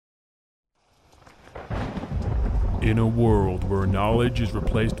In a world where knowledge is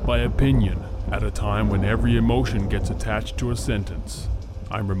replaced by opinion, at a time when every emotion gets attached to a sentence,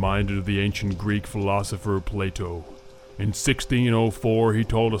 I'm reminded of the ancient Greek philosopher Plato. In 1604, he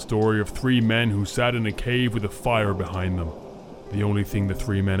told a story of three men who sat in a cave with a fire behind them. The only thing the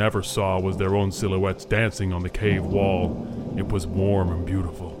three men ever saw was their own silhouettes dancing on the cave wall. It was warm and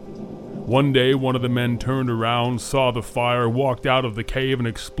beautiful. One day, one of the men turned around, saw the fire, walked out of the cave, and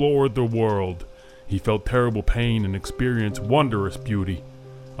explored the world. He felt terrible pain and experienced wondrous beauty.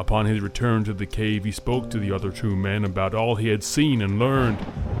 Upon his return to the cave, he spoke to the other two men about all he had seen and learned,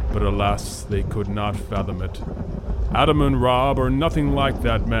 but alas, they could not fathom it. Adam and Rob are nothing like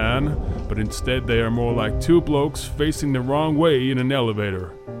that man, but instead they are more like two blokes facing the wrong way in an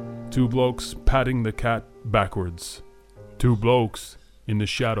elevator. Two blokes patting the cat backwards. Two blokes in the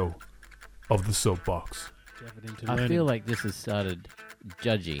shadow of the soapbox. I feel like this has started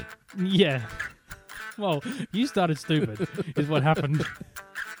judgy. Yeah. Well, you started stupid, is what happened.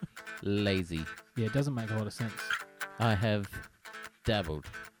 Lazy. Yeah, it doesn't make a lot of sense. I have dabbled.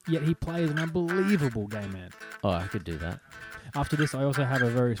 Yet he plays an unbelievable game, man. Oh, I could do that. After this, I also have a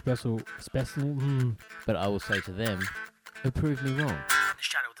very special specimen. But I will say to them, who proved me wrong. The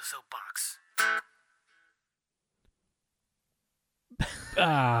shadow of the soapbox.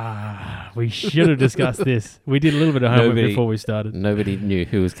 We should have discussed this. We did a little bit of homework before we started. Nobody knew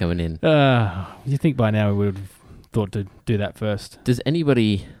who was coming in. You think by now we would have thought to do that first? Does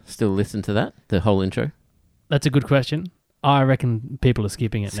anybody still listen to that, the whole intro? That's a good question. I reckon people are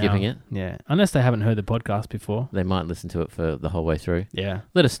skipping it now. Skipping it? Yeah. Unless they haven't heard the podcast before. They might listen to it for the whole way through. Yeah.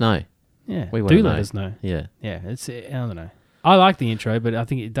 Let us know. Yeah. We want to let know. us know. Yeah. Yeah. I don't know. I like the intro, but I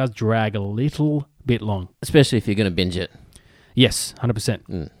think it does drag a little bit long. Especially if you're going to binge it. Yes,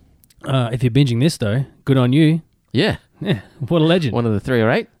 100%. If you're binging this, though, good on you. Yeah. Yeah. What a legend. One of the 3 or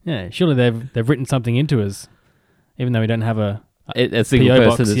 8. Yeah. Surely they've written something into us, even though we don't have a single PO person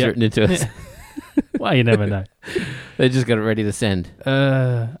box that's yet. written into us. Well, you never know. They just got it ready to send.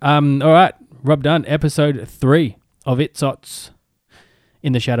 All right. Rob done. Episode 3 of ITSOTS.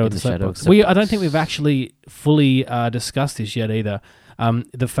 In the shadow of the soapbox. I don't think we've actually fully discussed this yet either.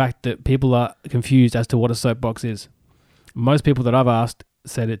 The fact that people are confused as to what a soapbox is. Most people that I've asked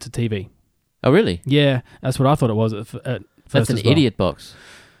said it's a TV. Oh, really? Yeah, that's what I thought it was at first. That's an as well. idiot box.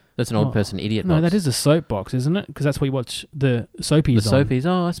 That's an old person idiot box. No, that is a soapbox, isn't it? Because that's where you watch the soapies The on. soapies,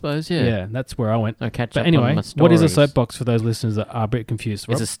 I suppose, yeah. Yeah, that's where I went. I catch But up anyway, on my what is a stories. soapbox for those listeners that are a bit confused?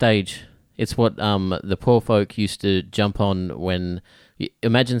 Rob? It's a stage. It's what the poor folk used to jump on when...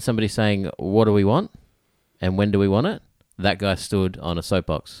 Imagine somebody saying, what do we want? And when do we want it? That guy stood on a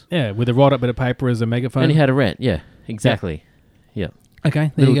soapbox. Yeah, with a rolled up bit of paper as a megaphone. And he had a rant, yeah, exactly. Yeah.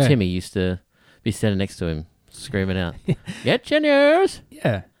 Okay, there you Little go. Timmy used to be standing next to him, screaming out, get your news!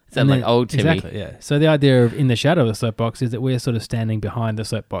 Yeah. Sound like old Timmy. Exactly, yeah. So the idea of in the shadow of the soapbox is that we're sort of standing behind the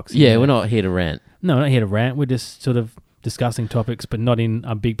soapbox. Yeah, we're not here to rant. No, we're not here to rant. We're just sort of discussing topics, but not in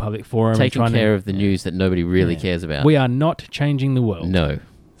a big public forum. Taking care of the news that nobody really cares about. We are not changing the world. No.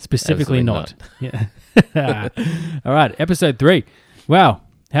 Specifically absolutely not. Yeah. All right, episode 3. Wow,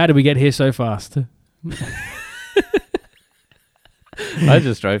 how did we get here so fast? I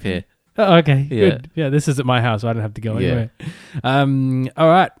just drove here. Oh, okay, Yeah. good. Yeah, this is at my house. So I don't have to go anywhere. All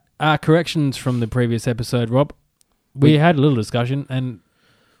right, corrections from the previous episode, Rob. We had a little discussion, and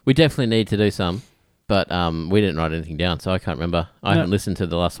We definitely need to do some, but we didn't write anything down, so I can't remember. I haven't listened to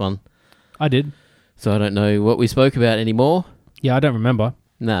the last one, I did. so I don't know what we spoke about anymore. Yeah, I don't remember.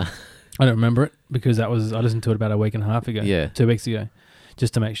 Nah. I don't remember it because I listened to it about a week and a half ago. Yeah. 2 weeks ago,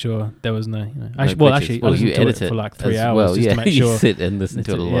 just to make sure there was no. No I glitches. listened you to edit it for like 3 as hours well. just Yeah, to make sure. you sit and listen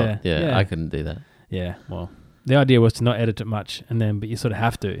to it a lot. Yeah, Yeah, yeah. I couldn't do that. Yeah, well, the idea was to not edit it much, but you sort of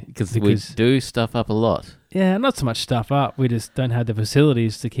have to Because we do stuff up a lot. Yeah, not so much stuff up. We just don't have the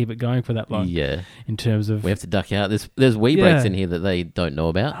facilities to keep it going for that long. Yeah. In terms of We have to duck out. There's wee breaks in here that they don't know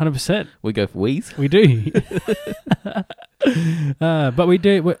about. 100%. We go for wheeze. We do. But we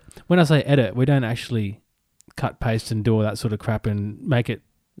do. When I say edit, we don't actually cut, paste, and do all that sort of crap and make it.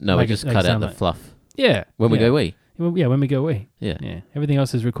 No, we just cut out the fluff. Yeah. When we go wee. Yeah, when we go wee. Yeah. Yeah. Everything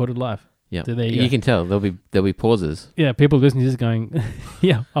else is recorded live. Yeah. So there you go. can tell there'll be pauses. Yeah, people listening just going,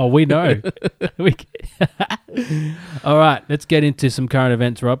 yeah, oh, we know. All right, let's get into some current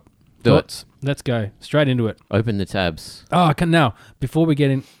events, Rob. Thoughts? Let's go. Straight into it. Open the tabs. Oh, now, before we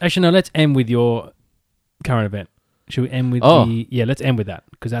get in... Actually, no, let's end with your current event. Should we end with Yeah, let's end with that.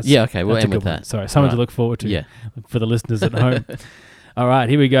 Because that's... Yeah, okay, we'll that's a end good with one. that. Sorry, something to look forward to for the listeners at home. All right,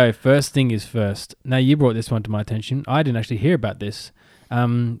 here we go. First thing is first. Now, you brought this one to my attention. I didn't actually hear about this.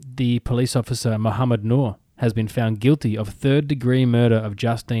 The police officer, Mohammed Noor, has been found guilty of third-degree murder of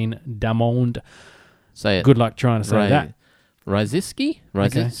Justine Damond Say it. Good luck trying to say that. Ryziski?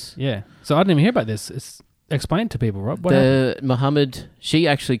 Okay. Yeah. So I didn't even hear about this. It's explained to people, Rob. What happened? Mohammed, she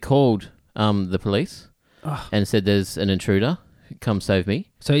actually called the police and said there's an intruder. Come save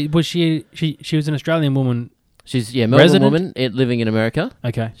me. So was she was an Australian woman? She's Melbourne woman living in America.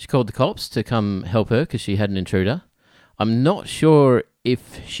 Okay. She called the cops to come help her because she had an intruder. I'm not sure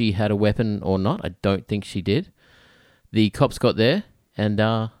if she had a weapon or not. I don't think she did. The cops got there and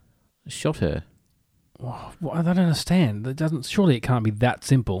shot her. Well, I don't understand. Surely it can't be that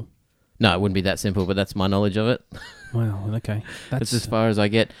simple. No, it wouldn't be that simple, but that's my knowledge of it. Well, okay. That's as far as I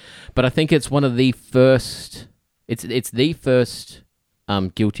get. But I think it's one of the first... It's the first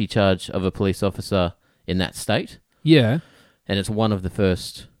guilty charge of a police officer in that state. Yeah. And it's one of the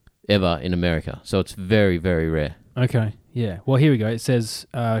first ever in America. So it's very, very rare. Okay. Yeah. Well, here we go. It says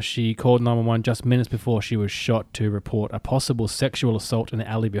she called 911 just minutes before she was shot to report a possible sexual assault in the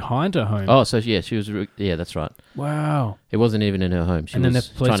alley behind her home. Oh, so yeah, she was... Yeah, that's right. Wow. It wasn't even in her home. She was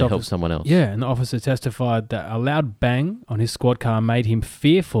trying to help someone else. Yeah, and the officer testified that a loud bang on his squad car made him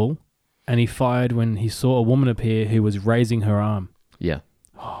fearful, and he fired when he saw a woman appear who was raising her arm. Yeah.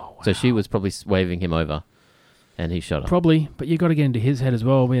 Oh, wow. So she was probably waving him over, and he shot her. Probably, but you got to get into his head as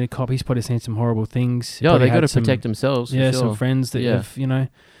well. Being a cop, he's probably seen some horrible things. Yeah, they got to protect themselves. Yeah, for sure. some friends that have,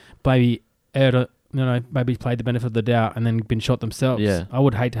 maybe maybe played the benefit of the doubt and then been shot themselves. Yeah. I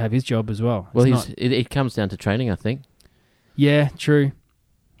would hate to have his job as well. Well, it comes down to training, I think. Yeah, true.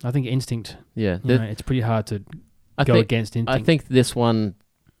 I think instinct. Yeah, it's pretty hard to go against instinct. I think this one,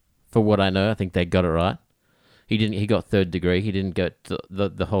 for what I know, I think they got it right. He got third degree. He didn't get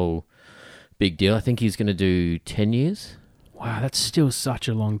the whole big deal. I think he's going to do 10 years. Wow, that's still such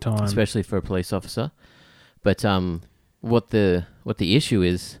a long time, especially for a police officer. But what the issue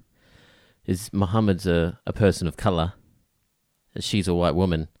is Muhammad's a person of color. She's a white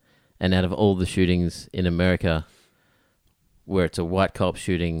woman, and out of all the shootings in America, where it's a white cop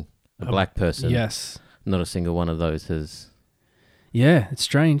shooting a black person, yes, not a single one of those has. Yeah, it's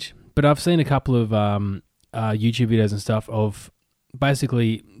strange, but I've seen a couple of YouTube videos and stuff of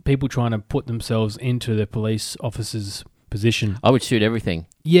basically people trying to put themselves into the police officer's position. I would shoot everything.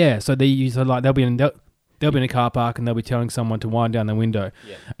 Yeah, so they use they'll be in a car park and they'll be telling someone to wind down their window,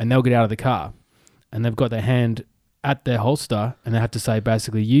 and they'll get out of the car, and they've got their hand at their holster, and they have to say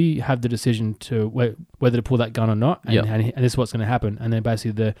basically, you have the decision to whether to pull that gun or not, and this is what's going to happen. And then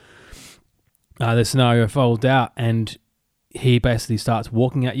basically the scenario folds out, and he basically starts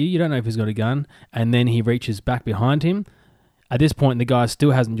walking at you. You don't know if he's got a gun, and then he reaches back behind him. At this point, the guy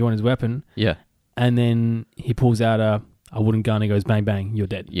still hasn't drawn his weapon. Yeah. And then he pulls out a wooden gun and goes, bang, bang, you're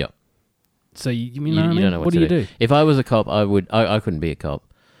dead. Yeah. So you know what I mean? You don't know what do you do? If I was a cop, I couldn't be a cop.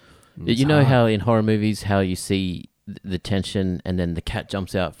 It's hard. How in horror movies, how you see the tension and then the cat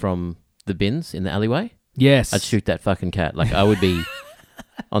jumps out from the bins in the alleyway? Yes. I'd shoot that fucking cat. Like, I would be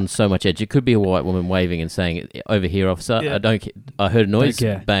on so much edge. It could be a white woman waving and saying, over here, officer. Yeah. I heard a noise,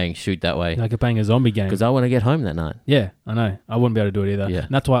 bang, shoot that way. Like a bang a zombie game. Because I want to get home that night. Yeah, I know. I wouldn't be able to do it either. Yeah.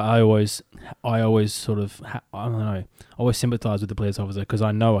 And that's why I always sort of, I don't know, always sympathise with the police officer, because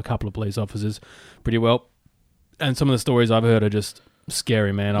I know a couple of police officers pretty well. And some of the stories I've heard are just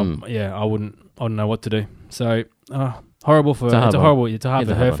scary, man. I wouldn't know what to do. So, horrible for it's hard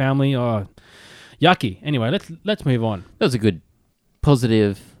for her family. Oh, yucky. Anyway, let's move on. That was a good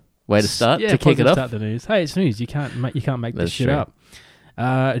positive way to start to kick it off. Start the news. Hey, it's news. You can't make this shit up.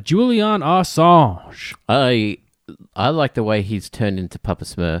 Julian Assange. I like the way he's turned into Papa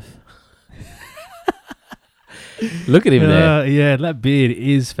Smurf. Look at him there. Yeah, that beard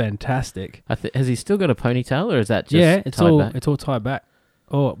is fantastic. Has he still got a ponytail, or is that just tied back? It's all tied back.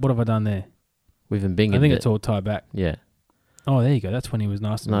 Oh, what have I done there? We've been binging. I think it's all tied back. Yeah. Oh, there you go. That's when he was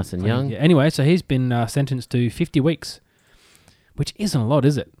nice and young. Yeah. Anyway, so he's been sentenced to 50 weeks, which isn't a lot,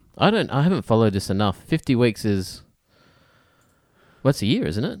 is it? I haven't followed this enough. 50 weeks is... What's a year,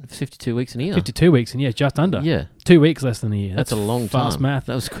 isn't it? 52 weeks in a year. 52 weeks, and just under. Yeah. 2 weeks less than a year. That's a long time. Fast math.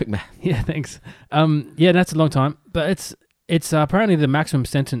 That was quick math. Yeah, thanks. That's a long time. But it's apparently the maximum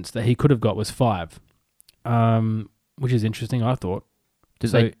sentence that he could have got was 5, which is interesting, I thought.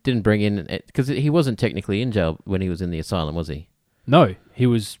 They didn't bring in... Because he wasn't technically in jail when he was in the asylum, was he? No, he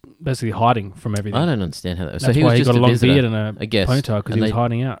was basically hiding from everything. I don't understand how that was. That's so why he got a long visitor, beard and a ponytail, because he was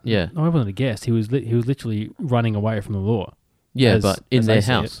hiding out. Yeah. No, he wasn't a guest. He was literally running away from the law. Yeah, but in their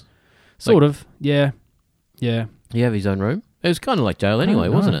house. Sort of, yeah. Yeah. He have his own room? It was kind of like jail anyway,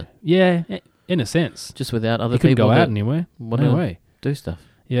 wasn't it? Yeah, in a sense. Just without other people. He couldn't go out anywhere. No way. Do stuff.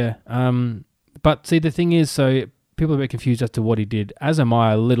 Yeah. But see, the thing is, so people are a bit confused as to what he did, as am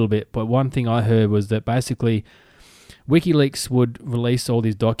I a little bit, but one thing I heard was that basically WikiLeaks would release all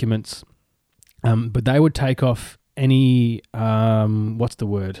these documents But they would take off any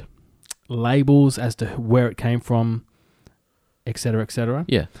labels as to where it came from, etc., etc.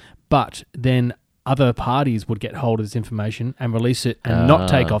 Yeah. But then other parties would get hold of this information and release it and not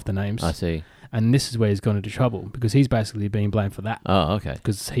take off the names. I see. And this is where he's gone into trouble because he's basically being blamed for that. Oh, okay.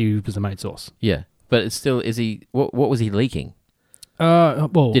 Because he was the main source. Yeah. But it's still, is he, what was he leaking?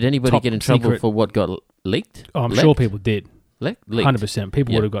 Well, did anybody get in trouble for what got leaked? Oh, I'm sure people did. Leaked? 100%.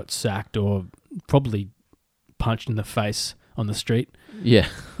 People would have got sacked or probably punched in the face on the street. Yeah.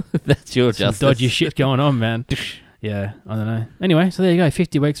 That's your Some justice. dodgy shit going on, man. Yeah, I don't know. Anyway, so there you go.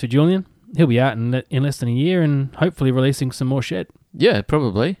 50 weeks for Julian. He'll be out in less than a year and hopefully releasing some more shit. Yeah,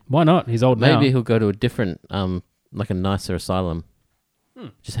 probably. Why not? He's old now. Maybe he'll go to a different, like a nicer asylum.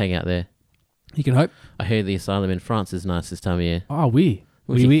 Just hang out there. You can hope. I hear the asylum in France is nice this time of year. Oh, oui.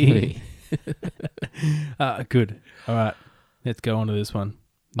 Good. All right. Let's go on to this one.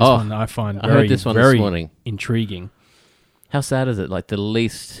 This one I find I heard this one this morning. Intriguing. How sad is it? Like the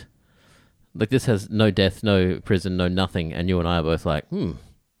least... Like this has no death, no prison, no nothing, and you and I are both like,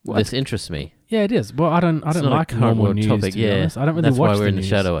 this interests me. Yeah, it is. Well, I don't like normal news, topic. To be honest. I don't really That's watch why we're in news. the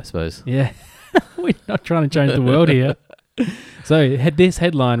shadow, I suppose. Yeah. We're not trying to change the world here. So this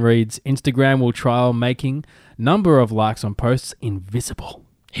headline reads, Instagram will trial making number of likes on posts invisible.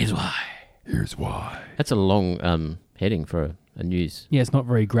 Here's why. That's a long heading for a news. Yeah, it's not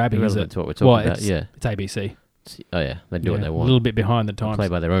very grabby, is it? To what we're talking about. Yeah. It's ABC. Oh, yeah. They do what they want. A little bit behind the They times. play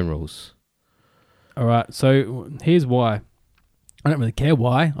by their own rules. All right, so here's why. I don't really care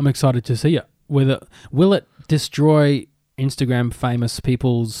why. I'm excited to see it. Will it destroy Instagram famous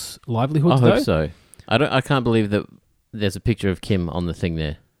people's livelihoods? I hope so. I can't believe that there's a picture of Kim on the thing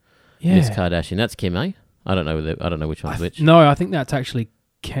there. Yeah. Miss Kardashian. That's Kim, eh? I don't know which one's which. No, I think that's actually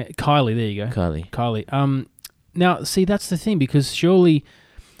Kylie. There you go. Kylie. Now, see, that's the thing because surely,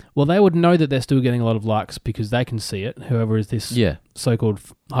 well, they would know that they're still getting a lot of likes because they can see it. Whoever is this so-called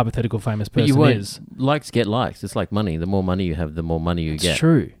hypothetical famous person but you won't, is. Likes get likes. It's like money. The more money you have, the more money you get. It's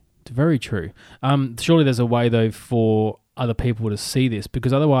true. It's very true. Surely there's a way, though, for other people to see this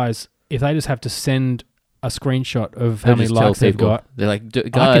because otherwise, if they just have to send a screenshot of how many likes they've got. They're like,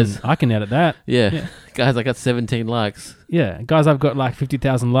 guys. I can edit that. Yeah. Guys, I got 17 likes. Yeah. Guys, I've got like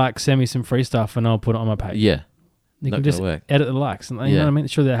 50,000 likes. Send me some free stuff and I'll put it on my page. Yeah. You can just edit the likes. You know what I mean?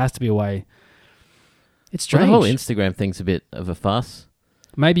 Sure, there has to be a way. It's strange. Well, the whole Instagram thing's a bit of a farce.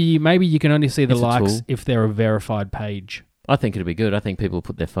 Maybe you can only see the likes if they're a verified page. I think it'll be good. I think people will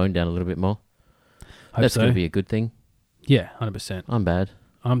put their phone down a little bit more. That's going to be a good thing. Yeah, 100%. I'm bad.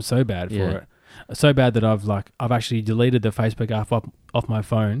 I'm so bad for it. So bad that I've actually deleted the Facebook app off my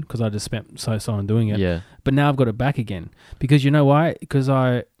phone because I just spent so on doing it. Yeah. But now I've got it back again because you know why? Because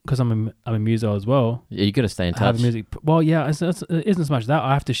I'm a muso as well. Yeah, you got to stay in touch. I have music. Well, yeah, it isn't as much that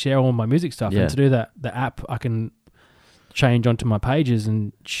I have to share all my music stuff, and to do that, the app I can change onto my pages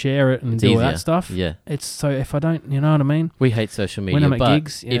and share it and do all that stuff. Yeah. It's so if I don't, you know what I mean? We hate social media. When I'm at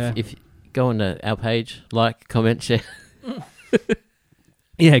gigs, if go on our page, like, comment, share.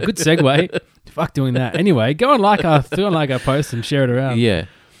 Yeah, good segue. Fuck doing that. Anyway, go and like our post and share it around. Yeah,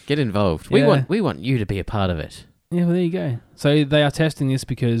 get involved. Yeah. We want you to be a part of it. Yeah, well, there you go. So they are testing this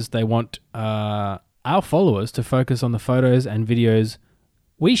because they want our followers to focus on the photos and videos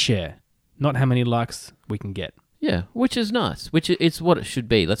we share, not how many likes we can get. Yeah, which is nice. It's what it should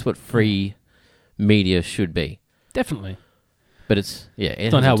be. That's what free media should be. Definitely. But it's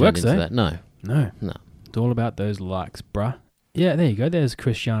not how it works, though. No. It's all about those likes, bruh. Yeah, there you go. There's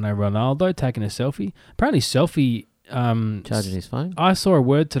Cristiano Ronaldo taking a selfie. Apparently, selfie. Charging his phone. I saw a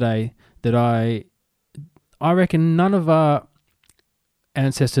word today that I reckon none of our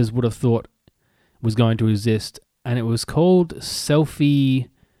ancestors would have thought was going to exist, and it was called selfieism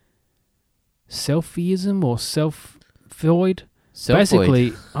or self-void.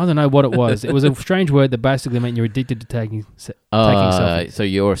 Basically, I don't know what it was. It was a strange word that basically meant you're addicted to taking selfies. So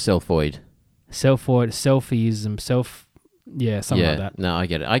you're a self-void. Self-void, selfieism, something like that. No, I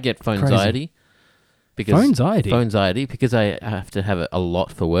get it. I get phonexiety. Phonexiety because I have to have it a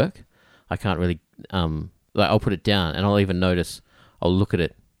lot for work. I can't really I'll put it down and I'll even notice. I'll look at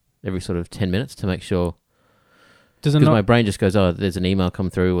it every sort of 10 minutes to make sure. Because my brain just goes, oh, there's an email come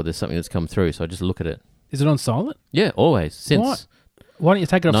through or there's something that's come through, so I just look at it. Is it on silent? Yeah, always since. Why don't you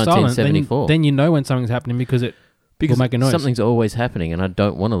take it off silent? Then you know when something's happening because will make a noise. Something's always happening and I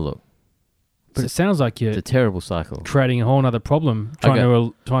don't want to look. But it sounds like it's a terrible cycle. Creating a whole other problem, trying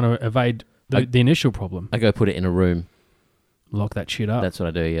to evade the initial problem. I go put it in a room. Lock that shit up. That's what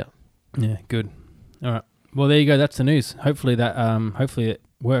I do, yeah. Yeah, good. All right. Well, there you go. That's the news. Hopefully it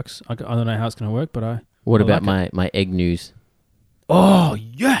works. I don't know how it's going to work, but What about my egg news? Oh,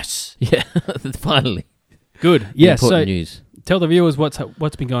 yes! Yeah, Finally. Good. Yeah. Important So news. tell the viewers what's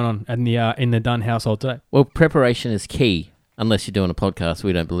been going on in the Dunn household today. Well, preparation is key. Unless you're doing a podcast,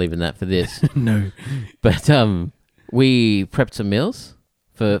 we don't believe in that for this. No. But we prepped some meals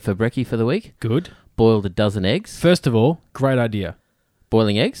for brekkie for the week. Good. Boiled a dozen eggs. First of all, great idea.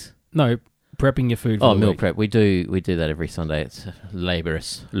 Boiling eggs? No, prepping your food for the meal week. prep. We do that every Sunday. It's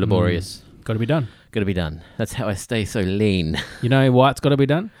laborious. Got to be done. Got to be done. That's how I stay so lean. You know why it's got to be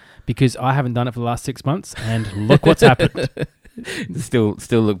done? Because I haven't done it for the last 6 months, and look what's happened. Still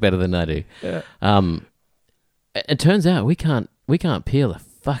look better than I do. Yeah. It turns out we can't peel a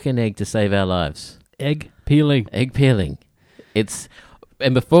fucking egg to save our lives. Egg peeling. Egg peeling.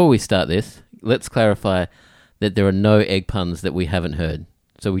 And before we start this, let's clarify that there are no egg puns that we haven't heard,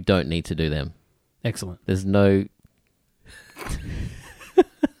 so we don't need to do them. Excellent. There's no...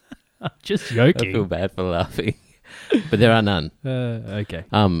 I'm just joking. I feel bad for laughing. But there are none. Okay.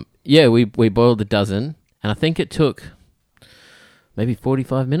 Yeah, we boiled a dozen, and I think it took maybe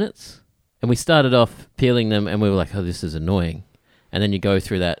 45 minutes. And we started off peeling them, and we were like, oh, this is annoying. And then you go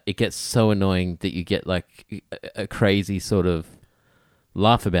through that. It gets so annoying that you get like a crazy sort of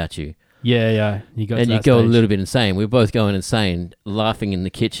laugh about you. Yeah. You go a little bit insane. We were both going insane, laughing in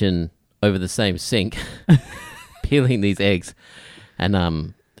the kitchen over the same sink, peeling these eggs.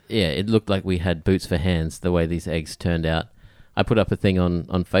 And it looked like we had boots for hands the way these eggs turned out. I put up a thing on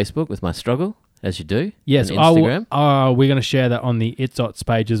Facebook with my struggle, as you do. Yes, on Instagram. We're going to share that on the ITSOTS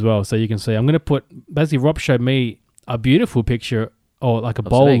page as well, so you can see. I'm going to put... Basically, Rob showed me a beautiful picture, or like a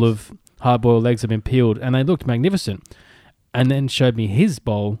bowl of hard-boiled eggs have been peeled, and they looked magnificent. And then showed me his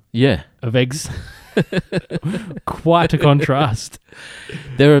bowl of eggs. Quite a contrast.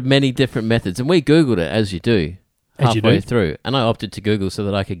 There are many different methods, and we Googled it, as you do, halfway through. And I opted to Google so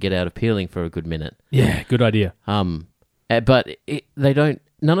that I could get out of peeling for a good minute. Yeah, good idea. But they don't...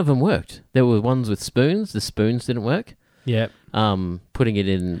 None of them worked. There were ones with spoons. The spoons didn't work. Yeah. Putting it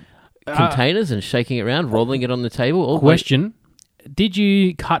in containers and shaking it around, rolling it on the table. Question. Did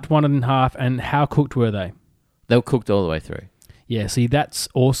you cut one in half, and how cooked were they? They were cooked all the way through. Yeah, see, that's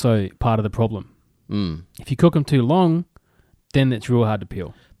also part of the problem. Mm. If you cook them too long, then it's real hard to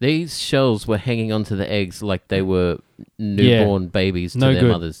peel. These shells were hanging onto the eggs like they were newborn babies to their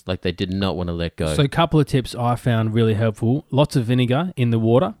mothers. Like they did not want to let go. So a couple of tips I found really helpful. Lots of vinegar in the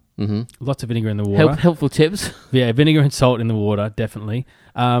water. Mm-hmm. Lots of vinegar in the water. Helpful tips. Yeah, vinegar and salt in the water, definitely.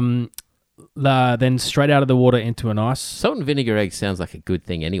 Then straight out of the water into an ice. Salt and vinegar eggs sounds like a good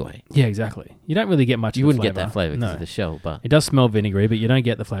thing anyway. Yeah, exactly. You don't really get much You of the wouldn't flavour. get that flavour because of the shell. But it does smell vinegary, but you don't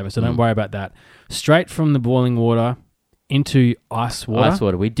get the flavour, so don't worry about that. Straight from the boiling water into ice water. Ice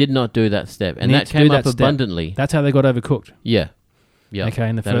water. We did not do that step, and that came up abundantly. That's how they got overcooked. Yeah. Okay,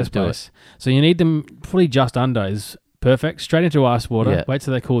 in the first place. So you need them probably just under is perfect. Straight into ice water. Yeah. Wait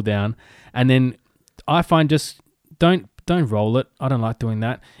till they cool down, and then I find just don't roll it. I don't like doing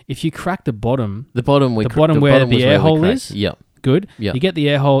that. If you crack the bottom where the air hole is. Yep. Good. Yep. You get the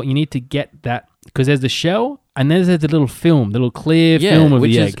air hole. You need to get that because there's the shell and there's the little film, the little clear film of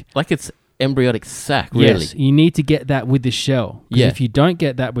the egg. Like it's embryonic sac, really. Yes, you need to get that with the shell. Because if you don't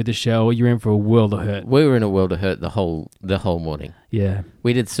get that with the shell, you're in for a world of hurt. We were in a world of hurt the whole morning. Yeah.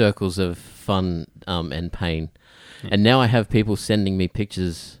 We did circles of fun and pain. Yeah. And now I have people sending me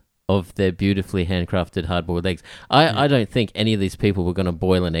pictures of their beautifully handcrafted hard-boiled eggs. I don't think any of these people were going to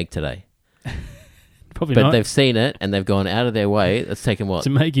boil an egg today. Probably not. But they've seen it and they've gone out of their way. It's taken what?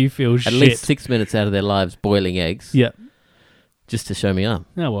 To make you feel At least 6 minutes out of their lives boiling eggs. Yep. Just to show me up.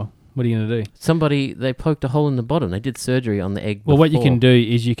 Oh, well. What are you going to do? They poked a hole in the bottom. They did surgery on the egg. Well, what you can do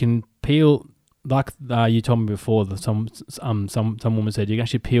is you can peel, like you told me before, some woman said, you can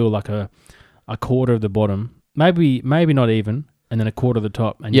actually peel like a quarter of the bottom, maybe not even, and then a quarter of the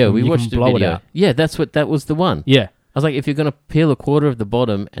top. And we watched the video. It out. Yeah, that was the one. Yeah. I was like, if you're going to peel a quarter of the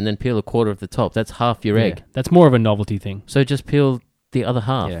bottom and then peel a quarter of the top, that's half your egg. That's more of a novelty thing. So just peel the other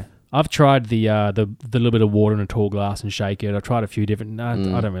half. Yeah. I've tried the little bit of water in a tall glass and shake it. I've tried a few different... I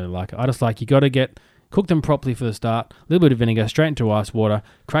don't really like it. I just like, you got to cook them properly for the start, a little bit of vinegar, straight into ice water,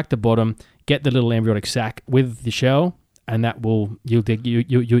 crack the bottom, get the little embryonic sac with the shell, and that you'll get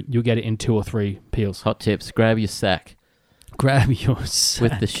it in 2 or 3 peels. Hot tips, grab your sac. Grab your sac.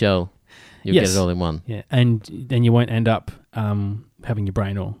 With the shell. You'll get it all in one. Yeah, and then you won't end up having your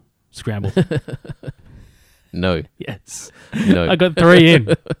brain all scrambled. No. Yes. No. I got 3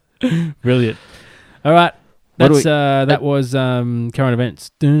 in. Brilliant. All right. That was current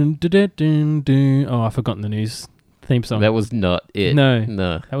events. Dun, dun, dun, dun, dun. Oh, I've forgotten the news theme song. That was not it. No.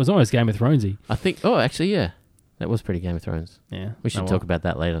 That was almost Game of Thronesy. I think. Oh, actually, yeah. That was pretty Game of Thrones. Yeah. We should talk about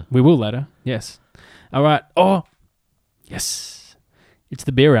that later. We will later. Yes. All right. Oh, yes. It's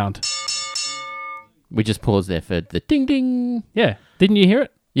the beer round. We just paused there for the ding ding. Yeah. Didn't you hear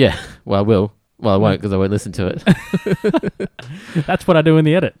it? Yeah. Well, I will. Well, I won't because I won't listen to it. That's what I do in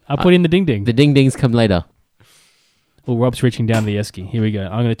the edit. I put in the ding ding. The ding dings come later. Well, Rob's reaching down the esky. Here we go.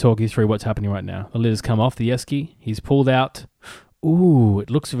 I'm going to talk you through what's happening right now. The lid has come off the esky. He's pulled out. Ooh,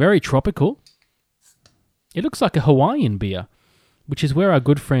 it looks very tropical. It looks like a Hawaiian beer, which is where our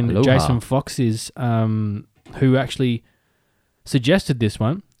good friend Aloha. Jason Fox is, who actually suggested this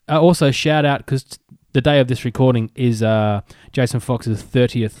one. Also, shout out, because the day of this recording is Jason Fox's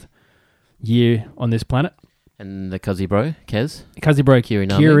 30th year on this planet. And the Cuzzy Bro, Kez. Cuzzy Bro Kiri,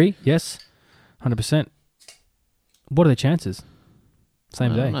 Kiri, yes, 100%. What are the chances?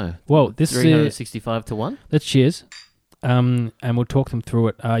 Same I day. don't know. Well, this is 365 to 1. let's cheers, and we'll talk them through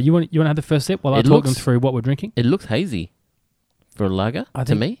it. You want to have the first sip while I talk them through what we're drinking? It looks hazy for a lager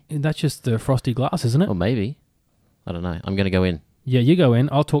to me. That's just the frosty glass, isn't it? Or maybe. I don't know. I'm going to go in. Yeah, you go in.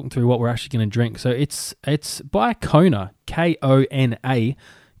 I'll talk them through what we're actually going to drink. So it's by Kona, Kona,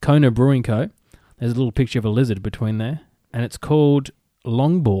 Kona Brewing Co. There's a little picture of a lizard between there, and it's called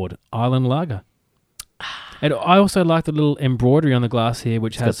Longboard Island Lager. And I also like the little embroidery on the glass here,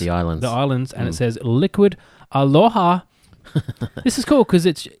 which has got the islands. And it says Liquid Aloha. This is cool because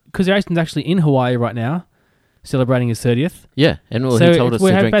Jason's actually in Hawaii right now, celebrating his 30th. Yeah, and he told us to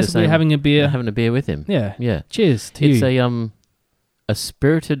drink the same. Having a beer. Having a beer with him. Yeah. Yeah. Cheers to you. It's a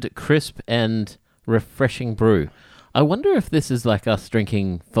spirited, crisp, and refreshing brew. I wonder if this is like us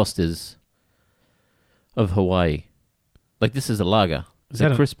drinking Foster's of Hawaii. Like this is a lager. It's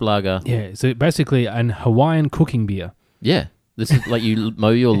a crisp lager. Yeah, so basically an Hawaiian cooking beer. Yeah. This is like you mow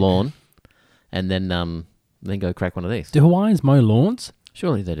your lawn and then go crack one of these. Do Hawaiians mow lawns?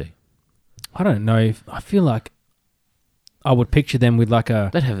 Surely they do. I don't know. I feel like I would picture them with like a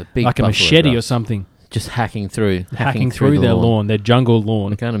They'd have a big machete brush. or something. Just hacking through their lawn, their jungle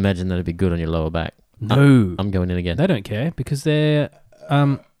lawn. I can't imagine that'd be good on your lower back. No. I'm going in again. They don't care because they're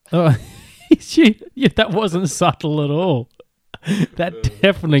that wasn't subtle at all. That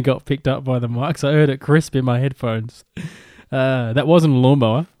definitely got picked up by the mics. I heard it crisp in my headphones. That wasn't a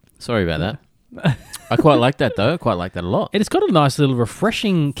lawnmower. Sorry about that. I quite like that though. I quite like that a lot. It's got a nice little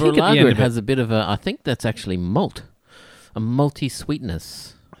refreshing For kick a at the lager, end it of it. has a bit of a. I think that's actually malt, a malty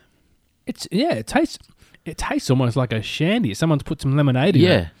sweetness. It tastes almost like a shandy. Someone's put some lemonade in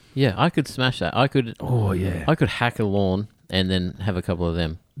it. Yeah. I could smash that. I could hack a lawn and then have a couple of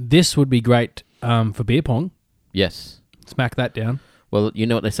them. This would be great for beer pong. Yes. Smack that down. Well, you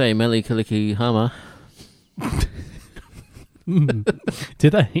know what they say, Meli Kaliki Hama. Do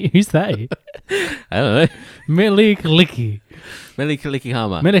they? Who's they? I don't know. Meli Kaliki. Meli Kaliki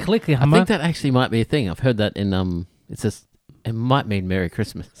Hama. Meli Kaliki I Hama. think that actually might be a thing. I've heard that in it might mean Merry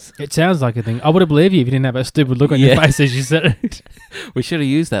Christmas. It sounds like a thing. I would have believed you if you didn't have a stupid look on your face as you said it. We should have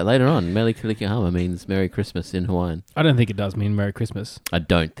used that later on. Meli Kaliki Hama means Merry Christmas in Hawaiian. I don't think it does mean Merry Christmas. I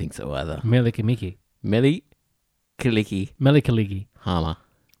don't think so either. Meli Kamiki. Meli Kaliki Meli Kaliki. Hama.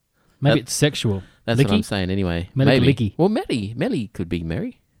 Maybe it's sexual. That's Licky? what I'm saying anyway. Meli Maybe. Kaliki. Well, Meli could be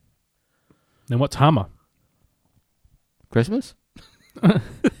Merry. Then what's Hama? Christmas?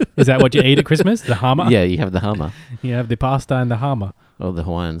 Is that what you eat at Christmas? The Hama? Yeah, you have the Hama. You have the pasta and the Hama. Oh, the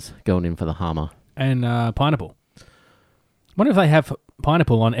Hawaiians going in for the Hama. And pineapple. Wonder if they have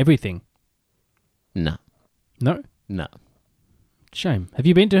pineapple on everything. No. No? No. Shame. Have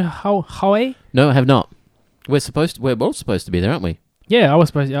you been to Hawaii? No, I have not. We're all supposed to be there, aren't we? Yeah, I would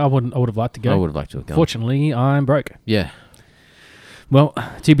have liked to go. I would have liked to have gone. Fortunately, I'm broke. Yeah. Well,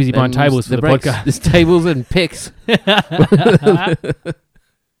 too busy buying tables for the breaks. podcast. There's tables and picks.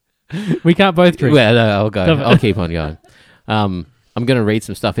 We can't both drink. Well, no, I'll go. I'll keep on going. I'm going to read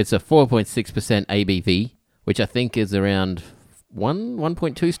some stuff. It's a 4.6% ABV, which I think is around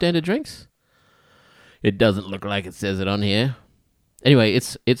 1.2 standard drinks. It doesn't look like it says it on here. Anyway,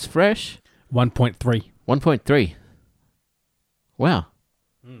 it's fresh. 1.3. 1.3. Wow.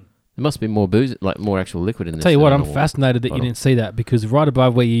 There must be more booze, like more actual liquid in this. Tell you what, I'm fascinated that you didn't see that because right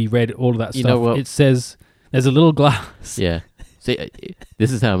above where you read all of that stuff, it says there's a little glass. Yeah. See,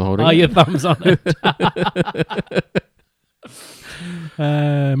 this is how I'm holding it. Your thumb's on it.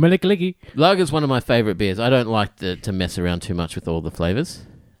 Melikaliki. Lager's one of my favourite beers. I don't like to mess around too much with all the flavours.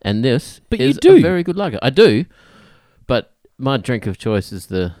 And this is a very good lager. I do, but my drink of choice is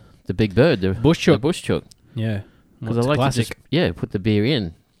the Big Bird, the Bush Chook. Yeah. Because I like to just, put the beer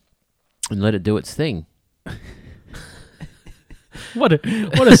in and let it do its thing. What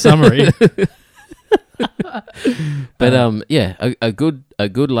a summary. But a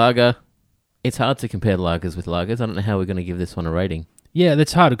good lager. It's hard to compare lagers with lagers. I don't know how we're going to give this one a rating. Yeah,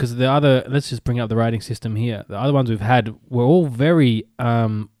 that's hard because let's just bring up the rating system here. The other ones we've had were all very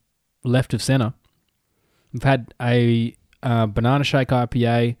left of center. We've had a banana shake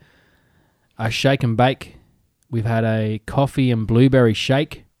IPA, a shake and bake. We've had a coffee and blueberry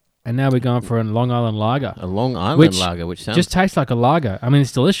shake. And now we're going for a Long Island lager. A Long Island lager, which sounds... just tastes like a lager. I mean,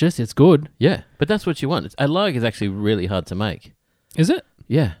 it's delicious. It's good. Yeah, but that's what you want. A lager is actually really hard to make. Is it?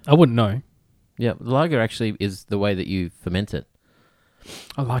 Yeah. I wouldn't know. Yeah, lager actually is the way that you ferment it.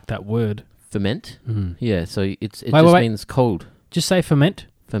 I like that word. Ferment? Mm. Yeah, so it wait. means cold. Just say ferment.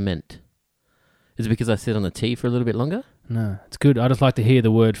 Ferment. Is it because I sit on the tea for a little bit longer? No, it's good. I just like to hear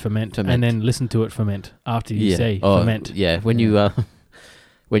the word ferment. And then listen to it ferment after you say ferment. Yeah, when you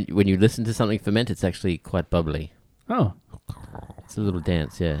when you listen to something ferment, it's actually quite bubbly. Oh. It's a little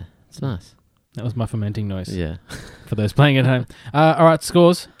dance, yeah. It's nice. That was my fermenting noise. Yeah. For those playing at home. All right,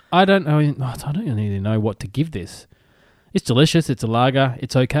 scores. I don't even know what to give this. It's delicious. It's a lager.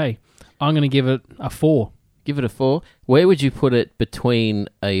 It's okay. I'm going to give it a 4. Give it a 4. Where would you put it between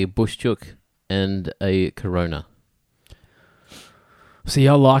a Bush Chook and a Corona? See,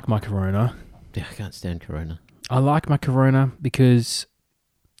 I like my Corona. Yeah, I can't stand Corona. I like my Corona because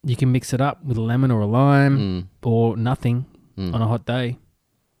you can mix it up with a lemon or a lime or nothing on a hot day.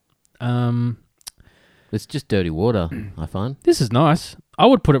 It's just dirty water, I find. This is nice. I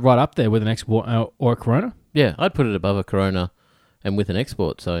would put it right up there with an export or a Corona. Yeah, I'd put it above a Corona and with an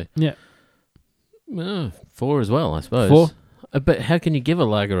export, so... Yeah. 4 as well, I suppose. 4? But how can you give a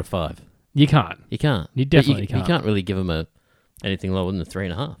lager a 5? You can't. You can't. You definitely can't. You can't really give them anything lower than a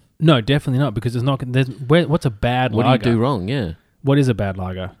 3.5. No, definitely not, because what's a bad lager? What do you do wrong, yeah. What is a bad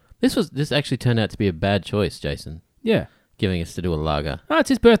lager? This actually turned out to be a bad choice, Jason. Yeah. Giving us to do a lager. Oh, it's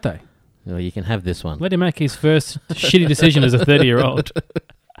his birthday. Well, you can have this one. Let him make his first shitty decision as a 30-year-old.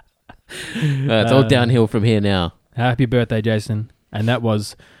 It's all downhill from here now. Happy birthday, Jason. And that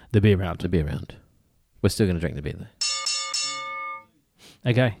was the beer round. The beer round. We're still going to drink the beer, though.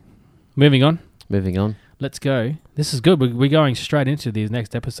 Okay. Moving on. Let's go. This is good. We're going straight into these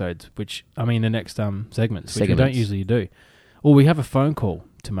next episodes, the next segments, which we don't usually do. Oh, we have a phone call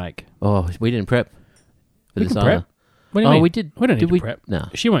to make. Oh, we didn't prep for We this can prep. either. What do you mean? We did. We don't need Did to we prep. No.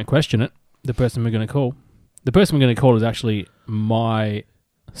 She won't question it, the person we're going to call. The person we're going to call is actually my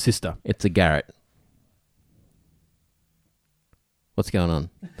sister. It's a Garrett. What's going on?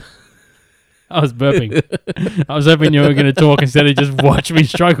 I was burping. I was hoping you were going to talk instead of just watch me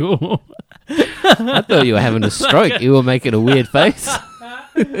struggle. I thought you were having a stroke. You were making a weird face.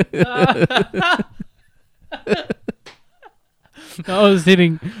 I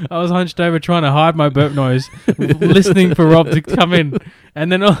was hunched over trying to hide my burp noise, listening for Rob to come in. And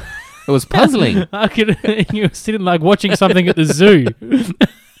then It was puzzling. you were sitting like watching something at the zoo.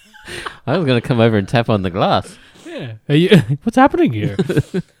 I was going to come over and tap on the glass. Yeah. What's happening here?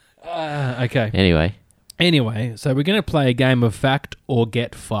 Okay. Anyway, so we're going to play a game of fact or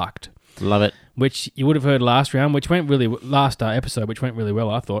get fucked. love it. Which you would have heard last round, last episode, which went really well,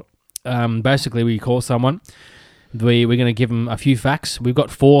 I thought. Basically, we call someone. We're going to give them a few facts. We've got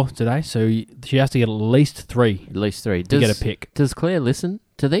 4 today, so she has to get at least 3. At least 3. To get a pick. Does Claire listen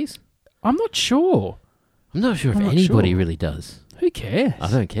to these? I'm not sure. I'm not sure if anybody really does. Who cares? I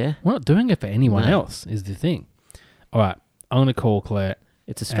don't care. We're not doing it for anyone else, is the thing. All right, I'm going to call Claire.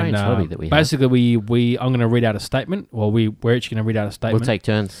 It's a strange hobby that we have. Basically, I'm going to read out a statement. Well, we're each going to read out a statement. We'll take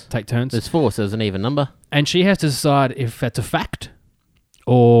turns. There's 4, so there's an even number. And she has to decide if that's a fact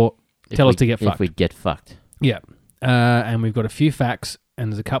or tell us to get fucked. If we get fucked. Yeah. And we've got a few facts,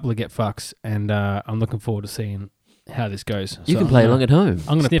 and there's a couple of get fucks, and I'm looking forward to seeing how this goes. You can play along at home.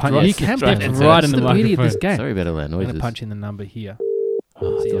 I'm going to punch. You can sniff right in the microphone. This game. Sorry about all that I'm noises. going to punch in the number here.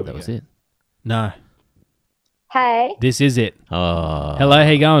 Oh, I thought that was it. No. Hey. This is it. Oh. Hello, how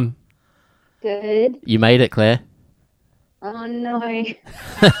you going? Good. You made it, Claire. Oh, no.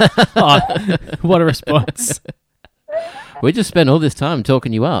 Oh, what a response. We just spent all this time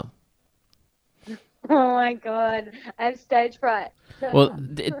talking you up. Oh, my God. I have stage fright. Well,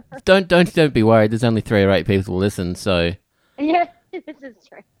 don't be worried. There's only 3 or 8 people who listen, so... Yeah, this is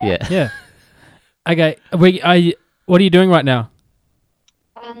true. Yeah. Yeah. Okay, what are you doing right now?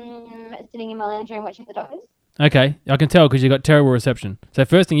 Sitting in my lounge room watching the dogs. Okay, I can tell because you got terrible reception. So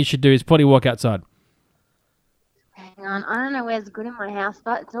first thing you should do is potty walk outside. Hang on, I don't know where's good in my house,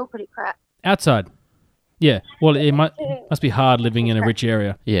 but it's all pretty crap. Outside. Yeah. Well, it must be hard living in a rich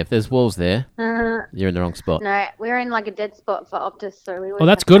area. Yeah, if there's walls there, you're in the wrong spot. No, we're in like a dead spot for Optus, so we. Well,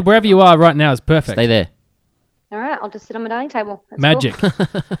 that's good. Wherever you are right now is perfect. Stay there. All right, I'll just sit on my dining table. That's Magic. Cool.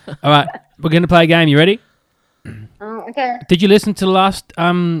 All right, we're going to play a game. You ready? Oh, okay. Did you listen to the last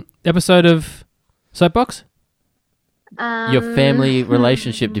episode of Soapbox? Your family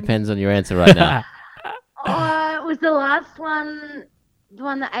relationship depends on your answer right now. Was the last one The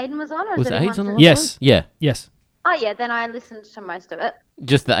one that Aiden was on? Or Was is it Aiden on the last Yes. one? Yeah. Yes. Oh, yeah, then I listened to most of it.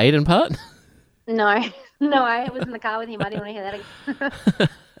 Just the Aiden part? No, I was in the car with him. I didn't want to hear that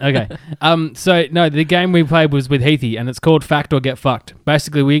again. Okay. So no, the game we played was with Heathy, and it's called Fact or Get Fucked.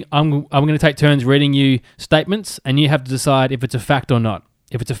 Basically, I'm going to take turns reading you statements, and you have to decide if it's a fact or not.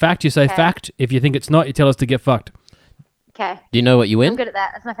 If it's a fact, you say Okay. fact. If you think it's not, you tell us to get fucked. Okay. Do you know what you I'm win? good at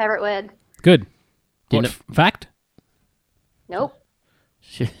that. That's my favourite word. Good. Do you What, fact? Nope.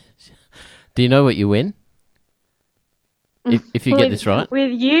 Do you know what you win? If you get this right?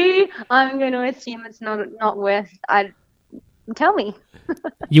 With you, I'm going to assume it's not worth... Tell me.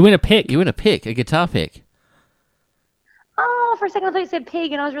 You win a pick. You win a pick, a guitar pick. Oh, for a second I thought you said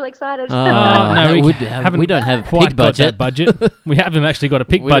pig and I was really excited. no, that we would haven't we don't have a quite pig got that budget. budget. We haven't actually got a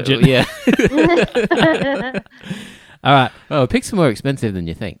pick budget. Yeah. All right. Well, pigs are more expensive than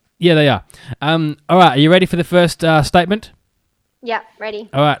you think. Yeah, they are. All right. Are you ready for the first statement? Yeah, ready.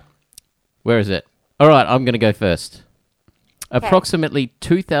 All right. Where is it? All right, I'm going to go first. Approximately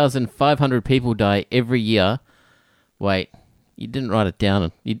 2,500 people die every year. Wait, you didn't write it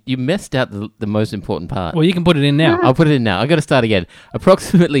down. You messed out the most important part. Well, you can put it in now. I'll put it in now. I've got to start again.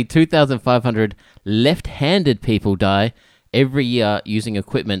 Approximately 2,500 left-handed people die every year using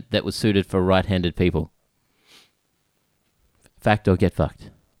equipment that was suited for right-handed people. Fact or get fucked?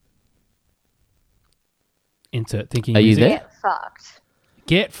 Insert thinking. Are you music. there? Get fucked.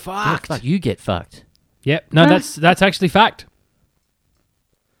 Get fucked. Fuck, you get fucked. Yep. No, that's actually fact.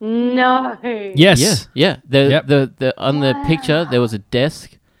 No. Yes. Yeah. Yep. The on the picture there was a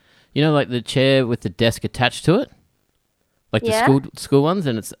desk. You know, like the chair with the desk attached to it, like Yeah. the school ones,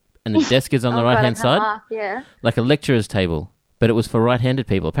 and the desk is on the Oh, right God, hand I side, can't laugh, yeah. like a lecturer's table, but it was for right-handed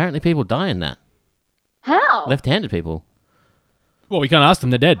people. Apparently, people die in that. How? Left-handed people. Well, we can't ask them.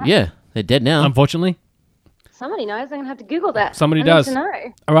 They're dead. Yeah, they're dead now. Unfortunately. Somebody knows. I'm going to have to Google that. Somebody I does. Need to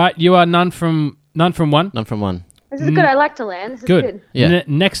know. All right. You are none from one. None from one. This is good. I like to learn. This is good. Yeah.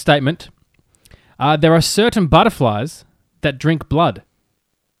 Next statement. There are certain butterflies that drink blood.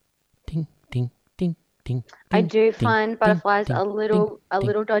 Ding, ding, ding, ding. I ding, do ding, find ding, butterflies ding, a little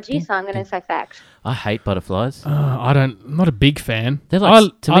dodgy, ding, so I'm going to ding. say fact. I hate butterflies. I'm not a big fan. They're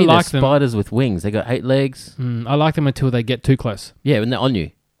like to me, I like they're them. spiders with wings. They got 8 legs. I like them until they get too close. Yeah, when they're on you.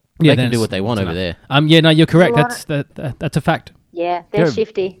 Yeah, They then can do it's- what they want it's over enough. there. Yeah, no, you're correct. a lot That's a fact. Yeah, they're They're-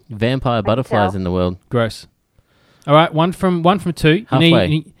 shifty. Vampire butterflies tell. in the world. Gross. All right, one from two.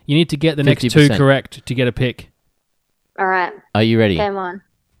 Halfway. You need to get the next 50%. two correct to get a pick. All right. Are you ready? Come on.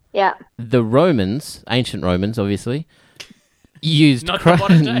 Yeah. The Romans, ancient Romans, obviously, used Not the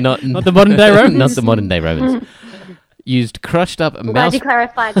modern day. not the modern day Romans. not the modern day Romans. Used crushed up Glad mouse. you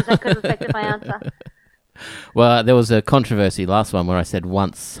clarified because that could have affected my answer. Well, there was a controversy last one where I said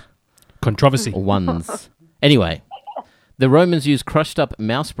once, Controversy. or ones. Anyway, the Romans used crushed up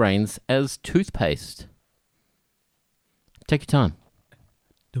mouse brains as toothpaste. Take your time.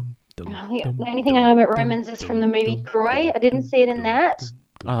 The only thing I know about Romans is from the movie Troy. I didn't see it in that.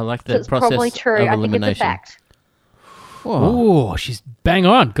 Oh, I like So the it's process probably true. of I think it's a elimination. fact. Whoa. Oh, she's bang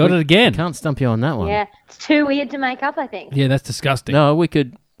on. Got it again. Can't stump you on that one. Yeah. It's too weird to make up, I think. Yeah, that's disgusting. No, we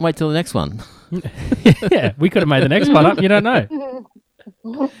could wait till the next one. Yeah, we could have made the next one up. You don't know.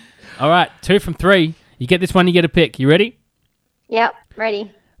 All right, 2 from 3. You get this one, you get a pick. You ready? Yep.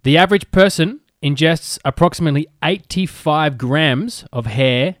 Ready. The average person ingests approximately 85 grams of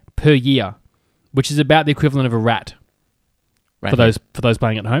hair per year, which is about the equivalent of a rat. Right For those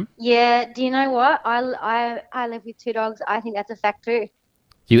playing at home. Yeah. Do you know what? I live with 2 dogs. I think that's a fact too.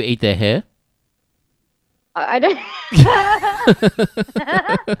 Do you eat their hair? I don't.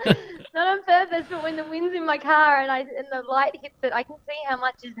 Not on purpose, but when the wind's in my car and the light hits it, I can see how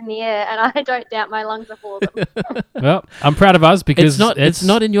much is in the air, and I don't doubt my lungs are full of them. Well, I'm proud of us because It's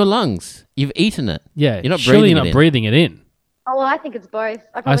not in your lungs. You've eaten it. Yeah, You're not surely breathing you're it not in. breathing it in. Oh well, I think it's both.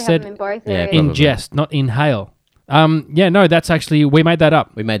 I probably said- have them in both Yeah, areas. probably. Ingest, not inhale. Yeah, no, that's actually, we made that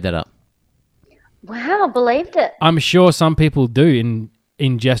up. We made that up. Wow, believed it. I'm sure some people do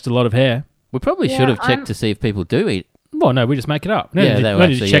ingest a lot of hair. We probably Yeah, should have checked I'm- to see if people do eat. Well, no, we just make it up. No, Yeah, we they don't were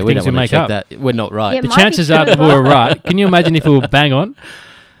need to actually. check Yeah, we things don't we want make to check up. that. We're not right. Yeah, The might be chances true are that as we were well. right. Can you imagine if we were bang on?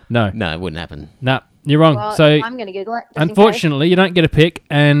 No, No, it wouldn't happen. nah, you're wrong. Well, So, I'm going to Google it. just in case. unfortunately, you don't get a pick,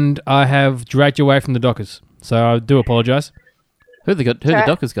 and I have dragged you away from the Dockers. So I do apologise. Who the Sorry.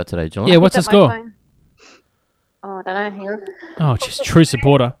 Dockers got today, John? Yeah, what's the Picked up my score? phone. Oh, I don't know. Hang on. Oh, just true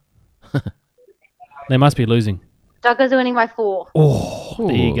supporter. They must be losing. Doggers are winning by 4. Oh,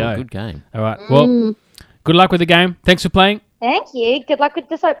 there you Ooh, go. Good game. All right. Well, good luck with the game. Thanks for playing. Thank you. Good luck with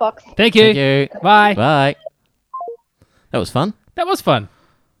the soapbox. Thank you. Thank you. Bye. Bye. That was fun. That was fun.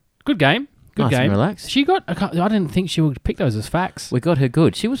 Good game. Good nice game. and relaxed. She got. I didn't think she would pick those as facts. We got her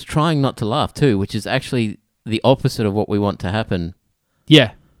good. She was trying not to laugh too, which is actually the opposite of what we want to happen.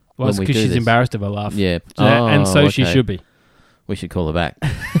 Yeah. Well, it's when we because do she's this. embarrassed of her laugh. Yeah. And so she okay. should be. We should call her back.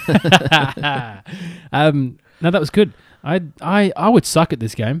 No, that was good. I would suck at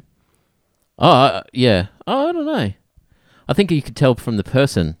this game. Yeah. Oh, I don't know. I think you could tell from the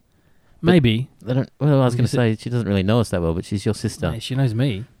person. Maybe. They don't. Well, I was going to say she doesn't really know us that well, but she's your sister. Mate, she knows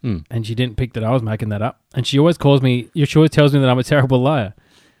me, Mm. and she didn't pick that I was making that up. And she always calls me. She always tells me that I'm a terrible liar.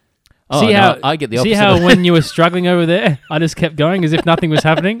 Oh, no, I get the opposite. See how when you were struggling over there, I just kept going as if nothing was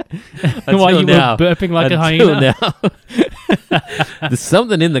happening, while you now. were burping like a Until hyena. now. There's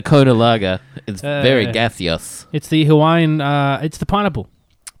something in the Kona Lager. It's very gaseous. It's the Hawaiian. It's the pineapple.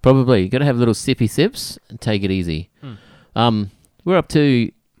 Probably. You got to have little sippy sips and take it easy. We're up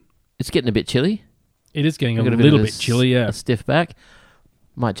to. It's getting a bit chilly. It is getting a We've got little of bit chilly. Yeah. A stiff back.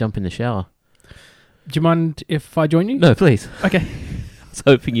 Might jump in the shower. Do you mind if I join you? No, please. Okay. I was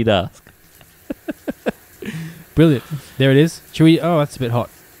hoping you'd ask. Brilliant. There it is. Should we? Oh, that's a bit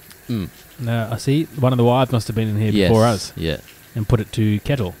hot. Mm. No, I see. One of the wives must have been in here before us Yeah. and put it to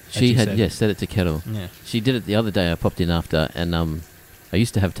kettle. as She you had, said. set it to kettle. Yeah. She did it the other day. I popped in after, and I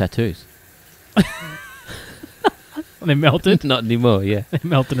used to have tattoos. They melted. Not anymore, yeah. They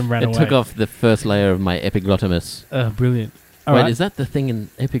melted and ran It away. took off the first layer of my epiglottimus. Brilliant. All Wait, right. is that the thing in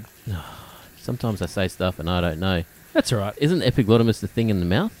sometimes I say stuff and I don't know. That's all right. Isn't epiglottimus the thing in the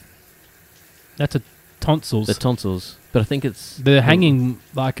mouth? That's a tonsils. The tonsils. But I think it's... The hanging,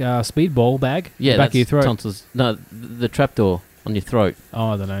 like a speedball bag. Yeah, back that's of your throat. tonsils. No, the trapdoor on your throat.